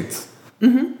Nila Kids,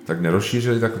 tak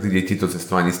nerozšířili tak ty děti to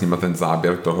cestování s nima ten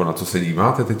záběr toho, na co se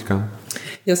díváte teďka?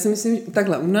 Já si myslím,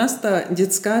 takhle, u nás ta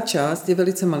dětská část je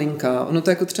velice malinká. Ono to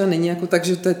jako třeba není jako tak,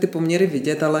 že to je ty poměry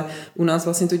vidět, ale u nás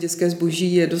vlastně to dětské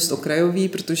zboží je dost okrajový,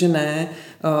 protože ne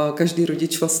každý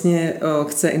rodič vlastně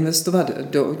chce investovat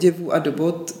do oděvu a do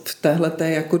bot v téhleté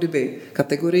jako kdyby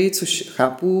kategorii, což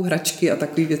chápu, hračky a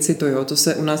takové věci, to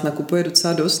se u nás nakupuje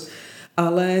docela dost.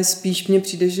 Ale spíš mně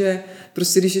přijde, že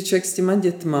prostě když je člověk s těma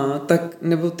dětma, tak,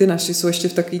 nebo ty naši jsou ještě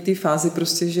v takové té fázi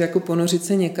prostě, že jako ponořit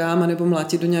se někam, nebo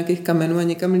mlátit do nějakých kamenů a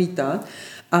někam lítat.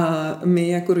 A my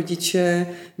jako rodiče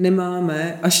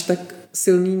nemáme až tak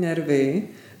silný nervy,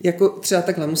 jako třeba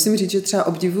takhle, musím říct, že třeba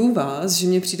obdivuju vás, že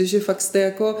mně přijde, že fakt jste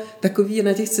jako takový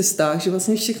na těch cestách, že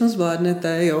vlastně všechno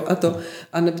zvládnete, jo, a to,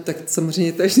 a nebo tak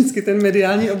samozřejmě to je vždycky ten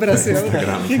mediální obraz, jo.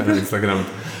 Instagram.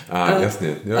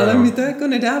 Jasně. Jo, ale my to jako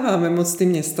nedáváme moc ty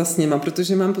města s nima,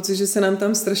 protože mám pocit, že se nám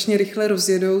tam strašně rychle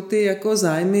rozjedou ty jako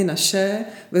zájmy naše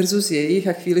versus jejich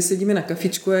a chvíli sedíme na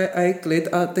kafičku a je klid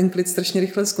a ten klid strašně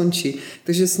rychle skončí.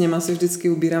 Takže s nima se vždycky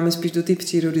ubíráme spíš do té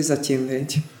přírody zatím,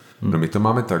 viď. No my to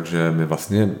máme tak, že my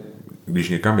vlastně, když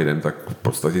někam jdeme, tak v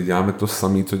podstatě děláme to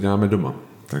samé, co děláme doma.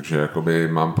 Takže jakoby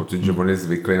mám pocit, že on je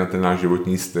zvyklý na ten náš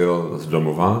životní styl z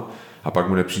domova a pak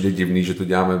mu nepřijde divný, že to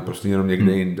děláme prostě jenom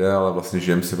někde jinde, ale vlastně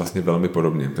žijeme si vlastně velmi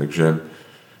podobně. Takže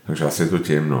asi je to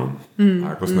tím, no. A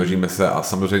jako snažíme se a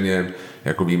samozřejmě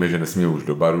jako víme, že nesmíme už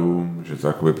do baru, že to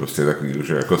jakoby prostě takový,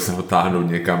 že jako se ho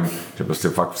táhnout někam, že prostě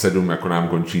fakt v 7 jako nám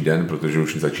končí den, protože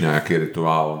už začíná nějaký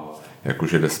rituál,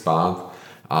 jakože jde spát.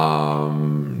 A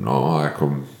no,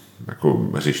 jako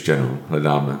hřiště, no,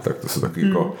 hledáme, tak to jsou taky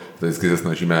jako, to vždycky se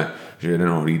snažíme, že jeden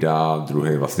ho hlídá,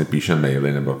 druhý vlastně píše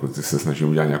maily, nebo jako se snažíme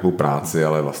udělat nějakou práci,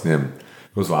 ale vlastně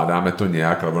jako zvládáme to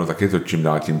nějak, ale ono taky je to čím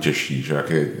dál tím těžší, že jak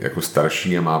je jako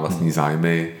starší a má vlastní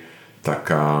zájmy,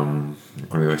 tak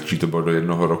jako nejlehčí to bylo do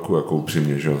 1 roku, jako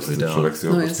upřímně, že jo, člověk si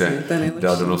ho prostě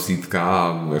dal do nosítka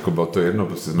a jako bylo to jedno,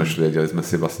 prostě jsme šli a dělali jsme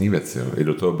si vlastní věci, jo, i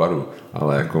do toho baru,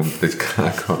 ale jako teďka,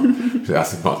 jako, že já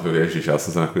si pamatuju, ježiš, já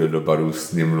jsem se nachodil do baru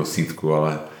s ním nosítku,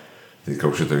 ale teďka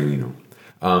už je to jiný, no.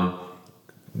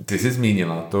 Ty jsi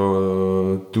zmínila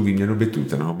tu výměnu bytů,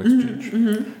 ten home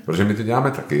exchange, protože my to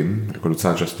děláme taky, jako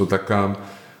docela často, tak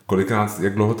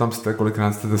jak dlouho tam jste,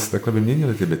 kolikrát jste se takhle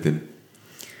vyměnili ty byty?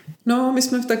 No, my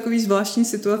jsme v takové zvláštní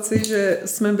situaci, že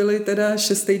jsme byli teda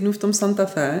 6 týdnů v tom Santa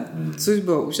Fe, což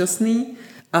bylo úžasný,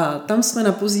 a tam jsme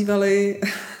napozývali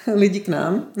lidi k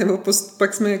nám, nebo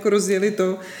pak jsme jako rozjeli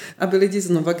to, aby lidi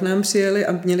znova k nám přijeli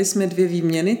a měli jsme 2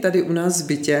 výměny tady u nás v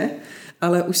bytě,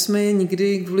 ale už jsme je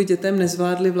nikdy kvůli dětem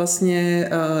nezvládli vlastně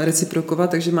reciprokovat,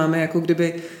 takže máme jako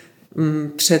kdyby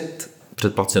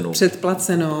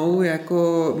předplacenou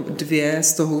jako 2,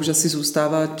 z toho už asi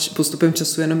zůstává postupem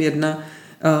času jenom 1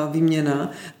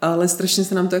 výměna, ale strašně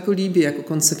se nám to jako líbí jako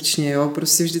koncepčně, jo,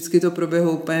 prostě vždycky to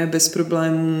proběhlo úplně bez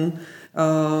problémů,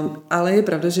 ale je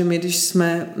pravda, že my, když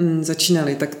jsme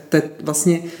začínali, tak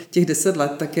vlastně těch 10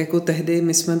 let, tak jako tehdy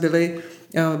my jsme byli,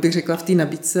 bych řekla, v té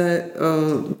nabídce,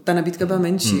 ta nabídka byla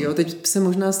menší, jo, teď se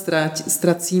možná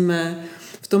ztracíme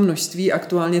v tom množství,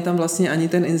 aktuálně tam vlastně ani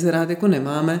ten inzerát jako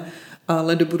nemáme,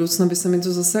 ale do budoucna by se mi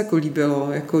to zase jako líbilo,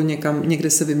 jako někde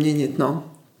se vyměnit, no.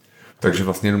 Takže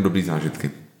vlastně jenom dobrý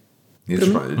zážitky.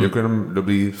 Jako jenom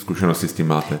dobrý zkušenosti s tím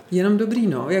máte. Jenom dobrý,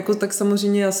 no. Jako tak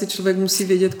samozřejmě asi člověk musí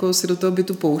vědět, koho si do toho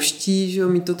bytu pouští, že jo,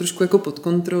 mít to trošku jako pod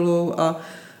kontrolou,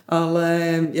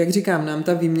 ale jak říkám, nám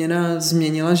ta výměna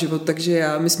změnila život, takže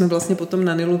my jsme vlastně potom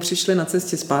na Nilu přišli na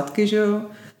cestě zpátky, že jo.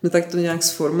 My tak to nějak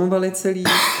sformovali celý.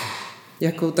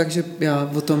 Jako, takže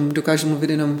já o tom dokážu mluvit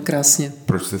jenom krásně.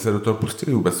 Proč jste se do toho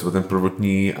pustili vůbec? Ten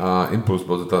prvotní impuls,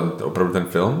 byl to opravdu ten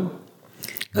film?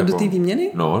 Do té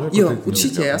výměny? No, jako jo,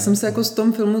 určitě. Já jsem se jako z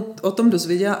tom filmu o tom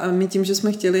dozvěděla a my tím, že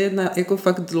jsme chtěli jet na jako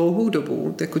fakt dlouhou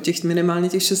dobu, jako minimálně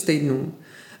těch 6 týdnů.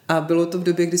 A bylo to v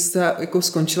době, kdy jsem jako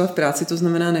skončila v práci, to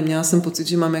znamená, neměla jsem pocit,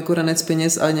 že mám jako ranec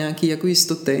peněz a nějaký jako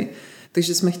jistoty.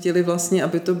 Takže jsme chtěli vlastně,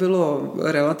 aby to bylo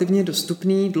relativně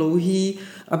dostupný, dlouhý,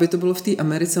 aby to bylo v té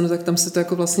Americe, no tak tam se to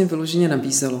jako vlastně vyloženě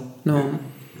nabízelo. No.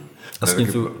 A s tím,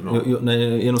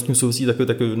 jenom s tím souvisí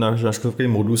takový náš takový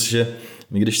modus, že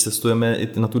my když cestujeme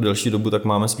i na tu delší dobu, tak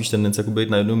máme spíš tendenci jako být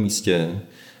na jednom místě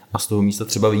a z toho místa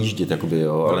třeba vyjíždět, jakoby,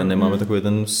 jo, ale nemáme takový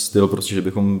ten styl, prostě, že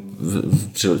bychom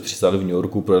přistáli v New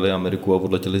Yorku, projeli Ameriku a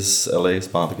odletěli z LA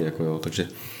zpátky, jako, jo, takže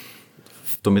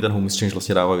to mi ten home exchange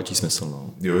vlastně dává větší smysl.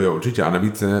 No. Jo, určitě. A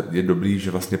navíc je dobrý,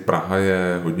 že vlastně Praha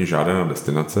je hodně žádaná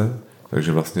destinace,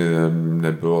 takže vlastně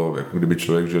nebylo, jako kdyby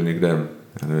člověk žil někde,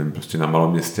 já nevím, prostě na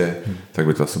malém městě, tak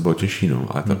by to asi bylo těžší, no.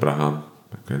 Ale ta Praha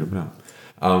jako je dobrá.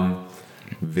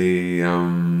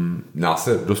 Nás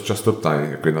se dost často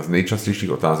ptají, jako jedna z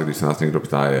nejčastějších otázek, když se nás někdo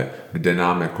ptá, je, kde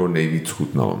nám jako nejvíc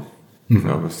chutnalo.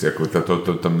 No, prostě jako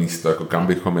to místo, jako kam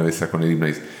bychom měli se jako nejlíp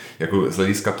najít. Jako z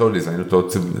hlediska toho designu, toho,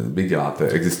 co vy děláte,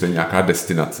 existuje nějaká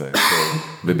destinace, jako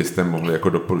vy byste mohli jako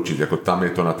doporučit, jako tam je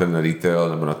to na ten retail,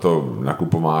 nebo na to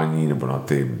nakupování, nebo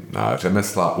na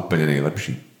řemesla úplně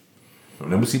nejlepší. No,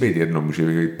 nemusí být jedno, může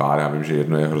být pár, já vím, že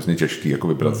jedno je hrozně těžký, jako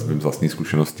vybrat z vlastní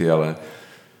zkušenosti, ale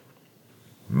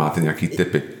máte nějaký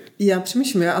tipy? Já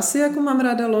přemýšlím, já asi jako mám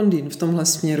ráda Londýn v tomhle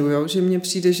směru, jo? Že mně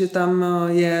přijde, že tam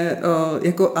je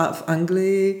jako a v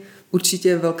Anglii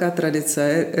určitě velká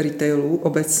tradice retailu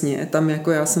obecně. Tam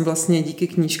jako já jsem vlastně díky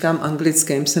knížkám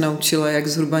anglickým se naučila, jak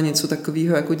zhruba něco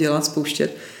takového jako dělat,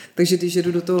 spouštět. Takže když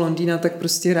jedu do toho Londýna, tak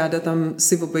prostě ráda tam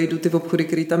si obejdu ty obchody,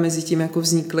 které tam mezi tím jako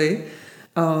vznikly.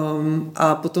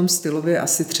 A potom stylově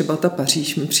asi třeba ta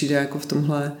Paříž mi přijde jako v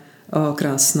tomhle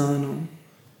krásná, no.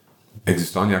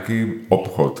 Existoval nějaký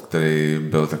obchod, který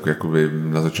byl takový jakoby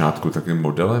na začátku takovým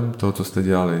modelem toho, co jste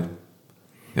dělali?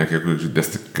 Nějaký jako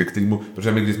ke kterému,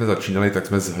 protože my když jsme začínali, tak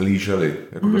jsme zhlíželi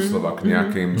jako doslova k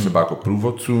nějakým třeba jako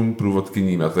průvodcům,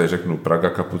 průvodkyním, já tady řeknu Praga,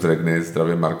 Kaput, Regny,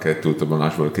 Zdravě Marketu, to byl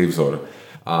náš velký vzor.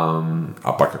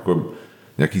 A pak jako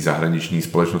nějaký zahraniční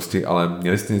společnosti, ale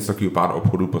měli jste něco takového pár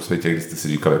obchodů po světě, kdy jste si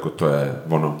říkali, jako to je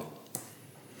ono?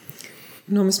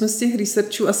 No, my jsme z těch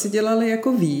researchů asi dělali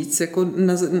jako víc, jako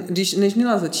než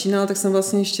Nila začínala, tak jsem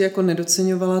vlastně ještě jako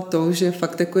nedoceňovala to, že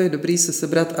fakt jako je dobrý se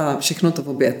sebrat a všechno to v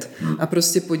oběd. A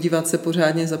prostě podívat se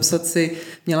pořádně, zapsat si.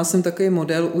 Měla jsem takový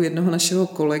model u jednoho našeho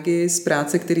kolegy z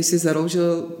práce, který si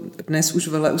založil dnes už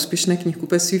vele úspěšné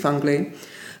knihkupectví v Anglii.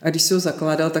 A když si ho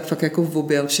zakládal, tak fakt jako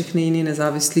objel všechny jiný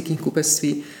nezávislý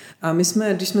knihkupectví. A my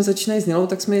jsme, když jsme začínali s Nilou,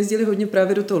 tak jsme jezdili hodně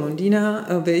právě do toho Londýna,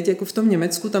 jako v tom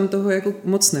Německu, tam toho jako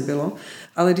moc nebylo,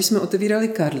 ale když jsme otevírali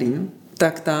Karlín,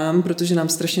 tak tam, protože nám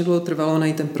strašně dlouho trvalo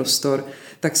najít ten prostor,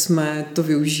 tak jsme to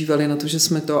využívali na to, že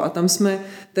jsme to, a tam jsme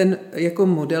ten jako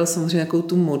model, samozřejmě jakou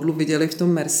tu modlu viděli v tom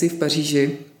Merci v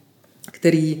Paříži,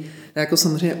 který jako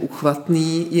samozřejmě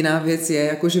uchvatný. Jiná věc je,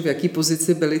 jako že v jaký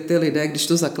pozici byli ty lidé, když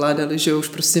to zakládali, že už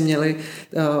prostě měli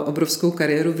obrovskou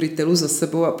kariéru v retailu za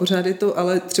sebou a pořád je to,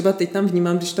 ale třeba teď tam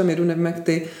vnímám, když tam jedu, nevím jak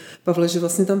ty, Pavle, že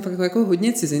vlastně tam fakt jako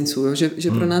hodně cizinců, jo?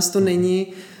 Že pro nás to není,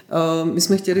 my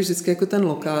jsme chtěli vždycky jako ten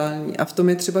lokální a v tom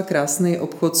je třeba krásný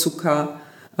obchod Sucha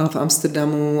v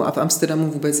Amsterdamu a v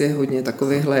Amsterdamu vůbec je hodně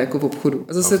takovýhle jako v obchodu.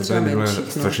 A zase třeba menší.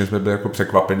 Strašně jsme byli jako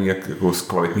překvapení, jak jako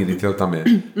kvalitní retail tam je.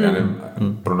 Já nevím,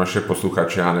 pro naše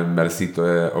posluchače, já nevím, Merci, to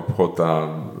je obchod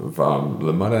v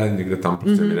Le Marais, někde tam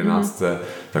prostě v 11.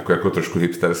 Takový jako trošku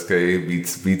hipsterský,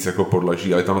 víc jako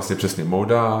podlaží, ale je tam vlastně přesně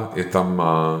móda, je tam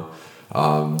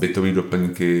a bytový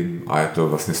doplňky a je to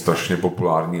vlastně strašně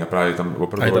populární a právě tam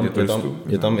opravdu hodně turistů.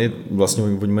 Je tam i vlastně,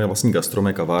 oni mají vlastní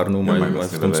gastrome, kavárnu, mají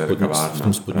vlastně v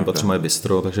tom spodním patře mají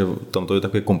bistro, takže tam to je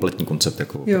takový kompletní koncept.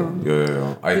 Jako jo.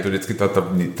 A je to vždycky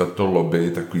tato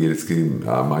lobby takový vždycky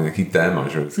má nějaký téma,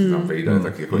 že vždycky tam vejde,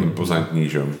 tak jako impozantní,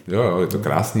 že jo, je to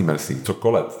krásný, Merci. Co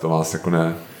Kolet, to vás jako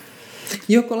ne...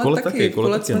 Jo,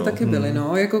 Kolet jsme taky byli,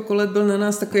 no. Jako Kolet byl na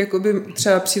nás takový jakoby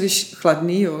třeba příliš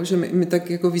chladný, jo, že my tak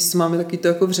jako víc máme taky to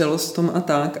jako vřelost v tom a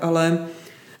tak, ale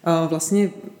vlastně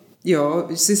jo,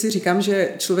 si říkám, že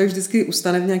člověk vždycky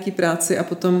ustane v nějaký práci a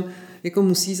potom jako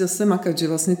musí zase makat, že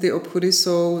vlastně ty obchody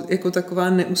jsou jako taková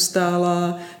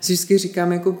neustálá, si vždycky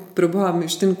říkám jako proboha, my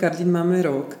už ten Kardín máme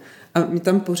rok a my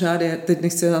tam pořád je, teď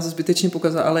nechci nás zbytečně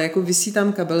pokazat, ale jako visí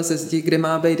tam kabel ze zdi, kde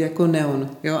má být jako neon,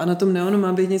 jo, a na tom neonu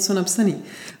má být něco napsaný.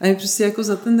 A já prostě jako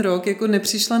za ten rok jako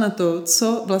nepřišla na to,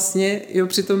 co vlastně, jo,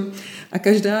 přitom a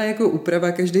každá jako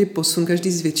úprava, každý posun,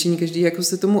 každý zvětšení, každý jako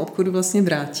se tomu obchodu vlastně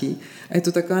vrátí. A je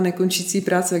to taková nekončící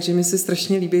práce, takže mi se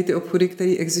strašně líbí ty obchody,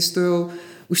 které existují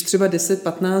už třeba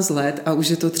 10-15 let a už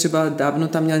je to třeba dávno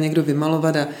tam měl někdo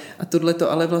vymalovat a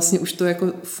tohleto, ale vlastně už to jako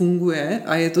funguje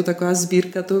a je to taková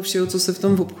sbírka toho všeho, co se v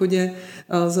tom obchodě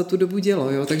za tu dobu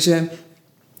dělo, jo, takže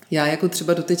já jako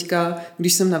třeba doteďka,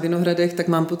 když jsem na Vinohradech, tak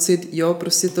mám pocit, jo,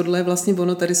 prostě tohle je vlastně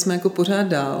ono, tady jsme jako pořád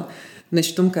dál,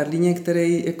 než v tom Karlíně,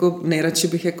 který jako nejradši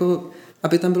bych jako,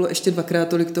 aby tam bylo ještě 2x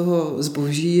tolik toho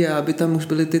zboží a aby tam už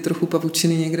byly ty trochu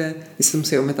pavučiny někde, jsem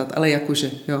si ometat, ale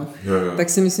jakože, jo. Tak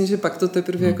si myslím, že pak to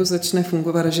teprve jako začne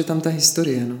fungovat a že tam ta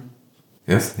historie, no.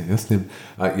 Jasně.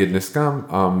 A je dneska,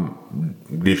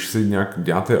 když si nějak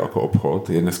děláte jako obchod,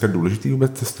 je dneska důležitý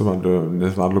vůbec cestovat?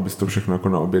 Nezvládlo bys to všechno jako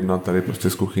naobjednat tady prostě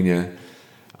z kuchyně,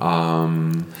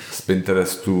 z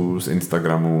Pinterestu, z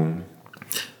Instagramu?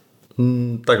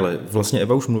 Takhle, vlastně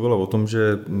Eva už mluvila o tom,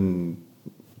 že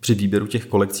při výběru těch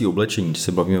kolekcí oblečení, když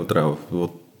se bavíme o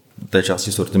té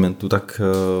části sortimentu, tak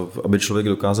aby člověk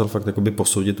dokázal fakt jakoby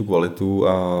posoudit tu kvalitu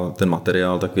a ten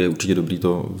materiál, tak je určitě dobrý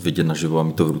to vidět naživo a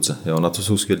mít to v ruce. Jo, na to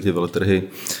jsou skvělé ty veletrhy.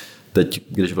 Teď,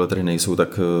 když veletrhy nejsou,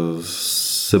 tak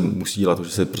se musí dělat to,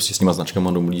 že se prostě s těma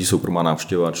značkama domluví soukromá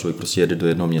návštěva, člověk prostě jede do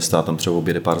jednoho města a tam třeba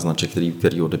objede pár značek,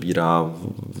 který odebírá,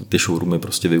 ty showroomy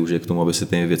prostě využije k tomu, aby si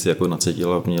ty věci jako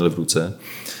nacítil a měli v ruce.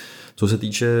 Co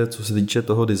se týče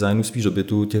toho designu spíš do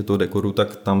bytu, toho dekoru,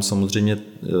 tak tam samozřejmě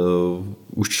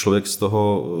už člověk z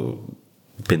toho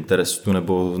Pinterestu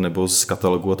nebo z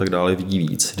katalogu a tak dále vidí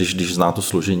víc, když zná to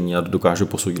složení a dokáže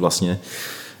posoudit vlastně,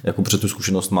 jako před tu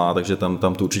zkušenost má, takže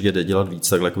tam to určitě jde dělat víc,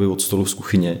 takhle jakoby od stolu z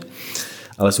kuchyně.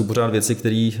 Ale jsou pořád věci,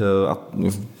 které, a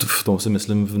v tom si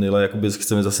myslím v Nile, jakoby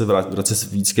chceme zase vrátit se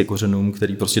víc ke kořenům,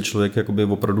 který prostě člověk jakoby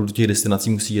opravdu do těch destinací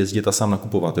musí jezdit a sám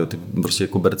nakupovat. Jo. Ty prostě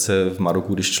koberce v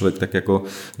Maroku, když člověk tak jako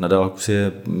na dálku si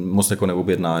je moc jako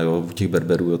neobjedná, jo, u těch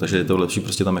berberů, jo. Takže je to lepší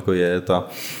prostě tam jako jet a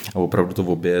opravdu to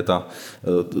objet a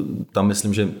tam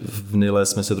myslím, že v Nile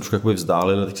jsme se trošku jakoby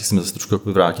vzdálili, tak chceme zase trošku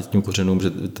jakoby vrátit k těm kořenům,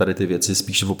 že tady ty věci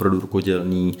spíš opravdu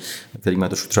rukodělný, který mají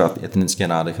trošku třeba etnický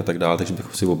nádech a tak dále, takže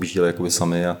bychom si objížděli jakoby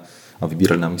sami a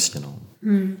vybírali na místě. No.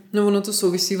 No ono to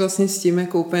souvisí vlastně s tím,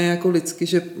 jako úplně jako lidsky,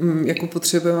 že jako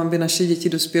potřebujeme, aby naše děti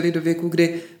dospěly do věku,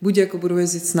 kdy buď jako budou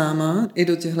jezdit s náma i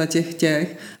do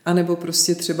těch, anebo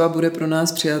prostě třeba bude pro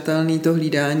nás přijatelný to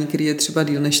hlídání, který je třeba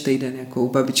díl než týden, jako u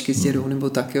babičky s dědou nebo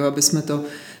tak, jo, aby jsme to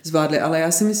zvládli. Ale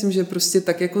já si myslím, že prostě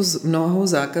tak jako z mnoho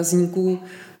zákazníků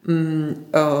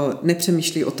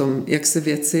nepřemýšlí o tom, jak se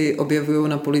věci objevují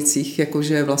na policích,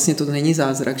 jakože vlastně to není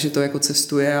zázrak, že to jako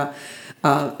cestuje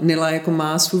a Nila jako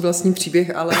má svůj vlastní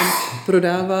příběh, ale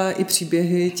prodává i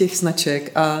příběhy těch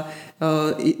značek a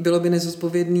Bylo by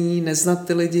nezodpovědný neznat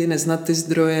ty lidi, neznat ty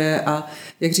zdroje a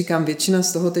jak říkám, většina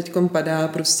z toho teďkom padá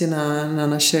prostě na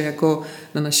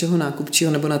našeho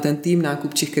nákupčího nebo na ten tým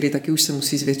nákupčích, který taky už se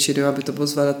musí zvětšit, jo, aby to bylo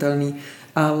zvladatelný.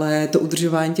 Ale to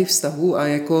udržování těch vztahů a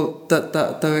jako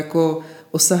ta jako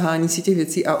osahání si těch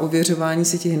věcí a ověřování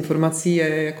si těch informací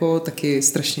je jako taky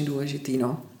strašně důležitý,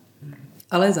 no.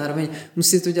 Ale zároveň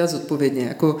musí to dělat zodpovědně.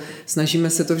 Jako snažíme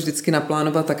se to vždycky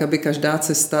naplánovat tak, aby každá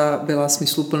cesta byla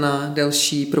smysluplná,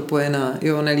 delší, propojená.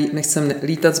 Jo, nechcem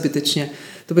lítat zbytečně.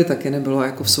 To by taky nebylo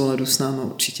jako v souladu s náma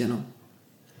určitě, no.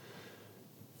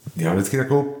 Já mám vždycky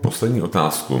takovou poslední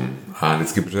otázku a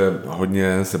vždycky, protože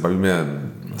hodně se bavíme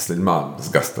s lidma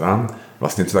z gastra,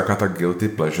 vlastně co taková ta guilty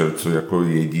pleasure, co jako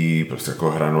jedí prostě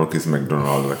jako hranolky z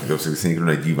McDonaldu, taky to se nikdo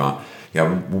nedívá.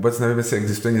 Já vůbec nevím, jestli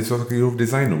existuje něco takového v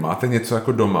designu. Máte něco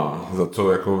jako doma, za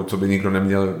co by nikdo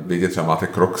neměl vědět? Třeba máte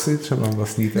kroksy, třeba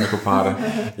vlastníte jako pár?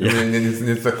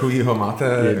 něco takového máte?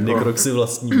 Jedny jako... kroksy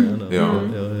vlastníme, no. Jo.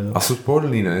 A jsou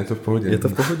pohodlný, ne? Je to v pohodě? Je to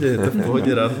v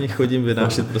pohodě, rád v nich chodím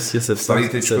vynášet prostě se starý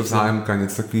tyčko zájemka,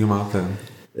 něco takového máte?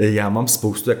 Já mám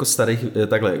spoustu jako starých,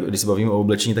 takhle, když se bavím o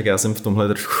oblečení, tak já jsem v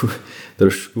tomhle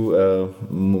trošku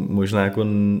možná jako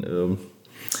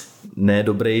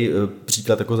nedobrý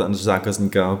příklad jako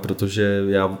zákazníka, protože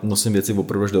já nosím věci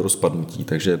opravdu až do rozpadnutí,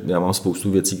 takže já mám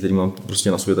spoustu věcí, které mám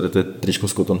prostě na sobě, tady to je tričko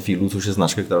z Cotton Fieldu, což je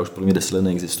značka, která už podle mě 10 let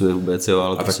neexistuje vůbec, jo,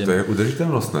 ale a prostě... tak to je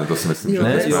udržitelnost, ne? To si myslím, že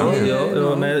ne,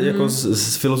 jo, ne, jako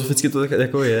filozoficky to tak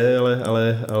jako je,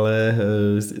 ale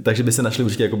takže by se našly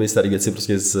určitě jakoby staré věci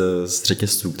prostě z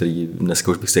řetězců, který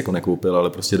dneska už bych si jako nekoupil, ale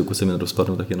prostě dokud se mi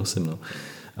nerozpadnou, tak je nosím, no.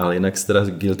 Ale jinak teda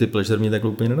guilty pleasure mě tak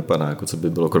úplně nenapadá, jako co by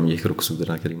bylo kromě těch roksů,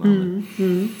 teda, který máme.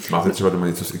 Máte třeba doma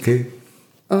něco z IKEA?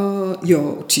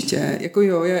 Jo, určitě.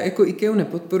 Já jako IKEA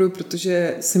nepodporuji,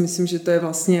 protože si myslím, že to je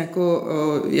vlastně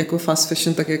jako fast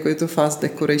fashion, tak jako je to fast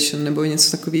decoration nebo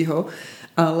něco takového.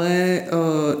 Ale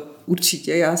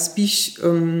určitě já spíš...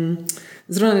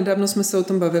 Zrovna nedávno jsme se o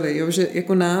tom bavili, jo, že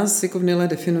jako nás jako v Nile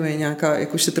definuje nějaká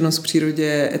jako šetrnost v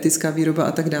přírodě, etická výroba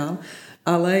a tak dál.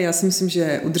 Ale já si myslím,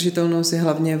 že udržitelnost je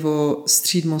hlavně o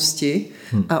střídmosti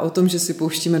a o tom, že si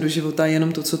pouštíme do života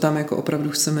jenom to, co tam jako opravdu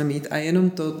chceme mít a jenom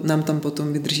to nám tam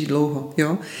potom vydrží dlouho.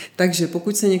 Jo? Takže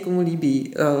pokud se někomu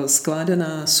líbí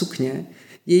skládaná sukně,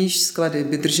 jejíž sklady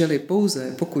by držely pouze,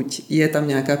 pokud je tam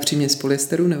nějaká příměs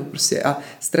polyesteru nebo prostě a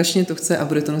strašně to chce a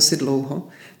bude to nosit dlouho,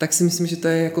 tak si myslím, že to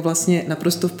je jako vlastně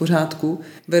naprosto v pořádku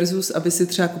versus, aby si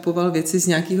třeba kupoval věci z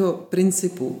nějakého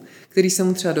principu, který se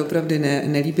mu třeba doopravdy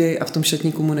nelíbí a v tom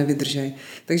šatníku mu nevydrží.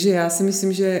 Takže já si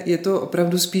myslím, že je to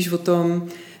opravdu spíš o tom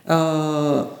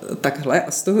takhle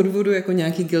a z toho důvodu jako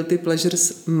nějaký guilty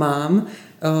pleasures mám,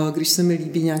 když se mi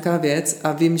líbí nějaká věc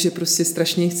a vím, že prostě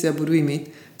strašně chci a budu ji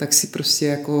mít, tak si prostě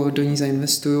jako do ní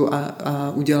zainvestuju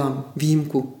a udělám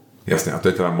výjimku. Jasně, a to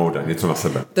je teda móda, něco na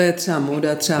sebe. To je třeba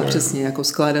móda, třeba přesně jako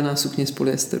skládaná sukně z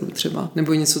polyesteru třeba,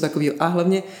 nebo něco takového. A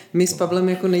hlavně my s Pavlem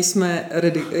jako nejsme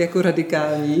jako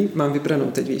radikální, mám vybranou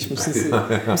teď, víš,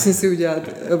 musím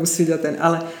udělat ten,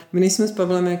 ale my nejsme s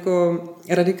Pavlem jako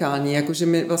radikální, jakože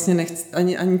my vlastně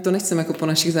ani to nechceme jako po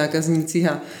našich zákaznících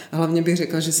a hlavně bych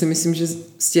řekla, že si myslím, že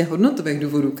z těch hodnotových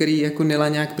důvodů, který jako Nila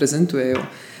nějak prezentuje, jo,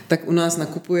 tak u nás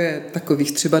nakupuje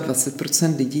takových třeba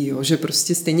 20% lidí, jo? Že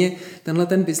prostě stejně tenhle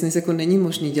ten biznis jako není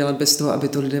možný dělat bez toho, aby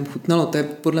to lidem chutnalo. To je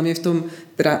podle mě v tom,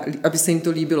 teda, aby se jim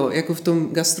to líbilo, jako v tom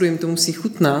gastru jim to musí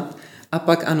chutnat a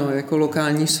pak ano, jako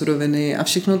lokální suroviny a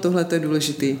všechno tohle to je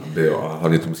důležitý. Jo, a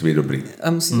hlavně to musí být dobrý.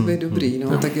 A musí to být dobrý,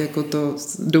 no, tak jako to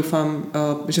doufám,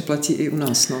 že platí i u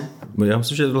nás, no. Já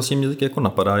myslím, že vlastně mě taky jako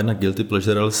napadá jedna guilty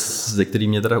pleasure, ze který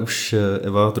mě teda už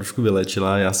Eva trošku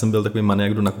vyléčila. Já jsem byl takový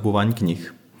maniak do nakupování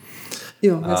knih.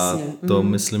 Jo, jasně. A to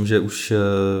myslím, že už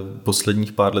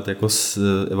posledních pár let jako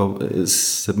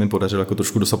se mi podařilo jako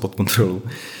trošku dostat pod kontrolu.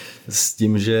 S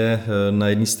tím, že na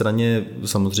jedné straně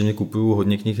samozřejmě kupuju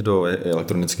hodně knih do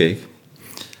elektronických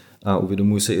a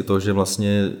uvědomuji si i to, že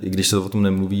vlastně, i když se o tom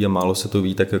nemluví a málo se to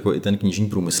ví, tak jako i ten knižní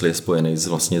průmysl je spojený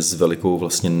s velikou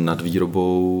vlastně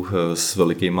nadvýrobou, s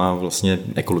velikýma vlastně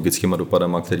ekologickýma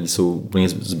dopadama, které jsou úplně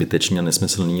zbytečný a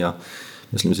nesmyslný a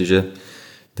myslím si, že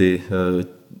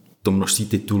to množství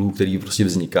titulů, který prostě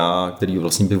vzniká, který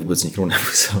vlastně by vůbec nikdo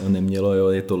nemělo, jo,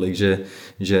 je tolik,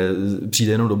 že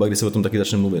přijde jenom doba, kdy se o tom taky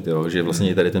začne mluvit, jo, že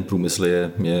vlastně tady ten průmysl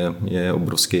je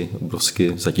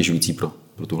obrovsky zatěžující pro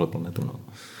tuhle planetu. No.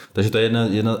 Takže to je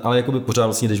jedna, ale jakoby pořád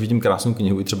vlastně, když vidím krásnou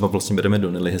knihu, i třeba vlastně bereme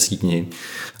do Nily hezký knihy,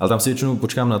 ale tam si většinou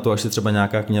počkám na to, až se třeba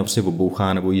nějaká kniha prostě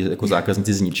obouchá, nebo ji jako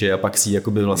zákazníci zničí a pak si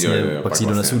jakoby vlastně, pak si ji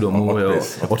donesou domů,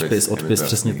 odpis,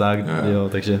 přesně tak, jo,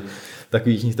 takže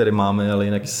takových knih tady máme, ale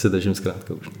jinak se držím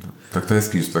zkrátka už. Tak to je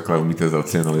hezký, že to takhle umíte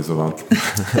zracionalizovat.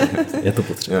 Je to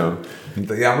potřeba.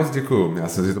 Já moc děkuju. Já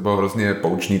jsem si to bylo hrozně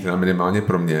poučný, teda minimálně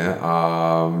pro mě,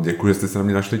 a děkuji, že jste se na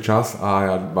mě našli čas a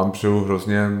já vám přeju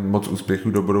hrozně moc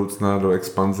úspěchů do budoucna, do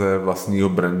expanze vlastního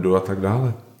brandu a tak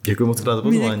dále. Děkuji moc krát za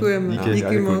pozvání. Děkujeme.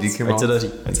 Díky moc. Díky moc.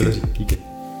 Ať se daří. Díky.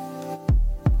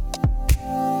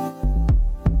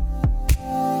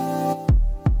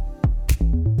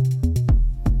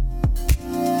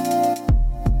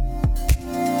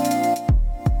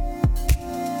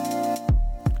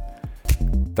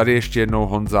 Tady ještě jednou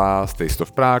Honza z Taste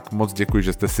of Prague. Moc děkuji,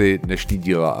 že jste si dnešní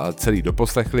díl celý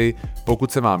doposlechli.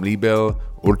 Pokud se vám líbil,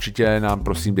 určitě nám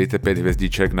prosím dejte 5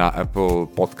 hvězdiček na Apple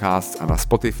Podcasts a na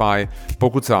Spotify.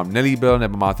 Pokud se vám nelíbil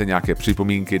nebo máte nějaké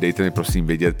připomínky, dejte mi prosím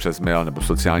vědět přes mail nebo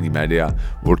sociální média.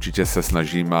 Určitě se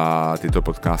snažím tyto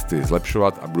podcasty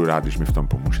zlepšovat a budu rád, když mi v tom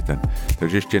pomůžete.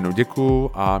 Takže ještě jednou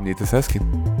děkuji a mějte se hezky.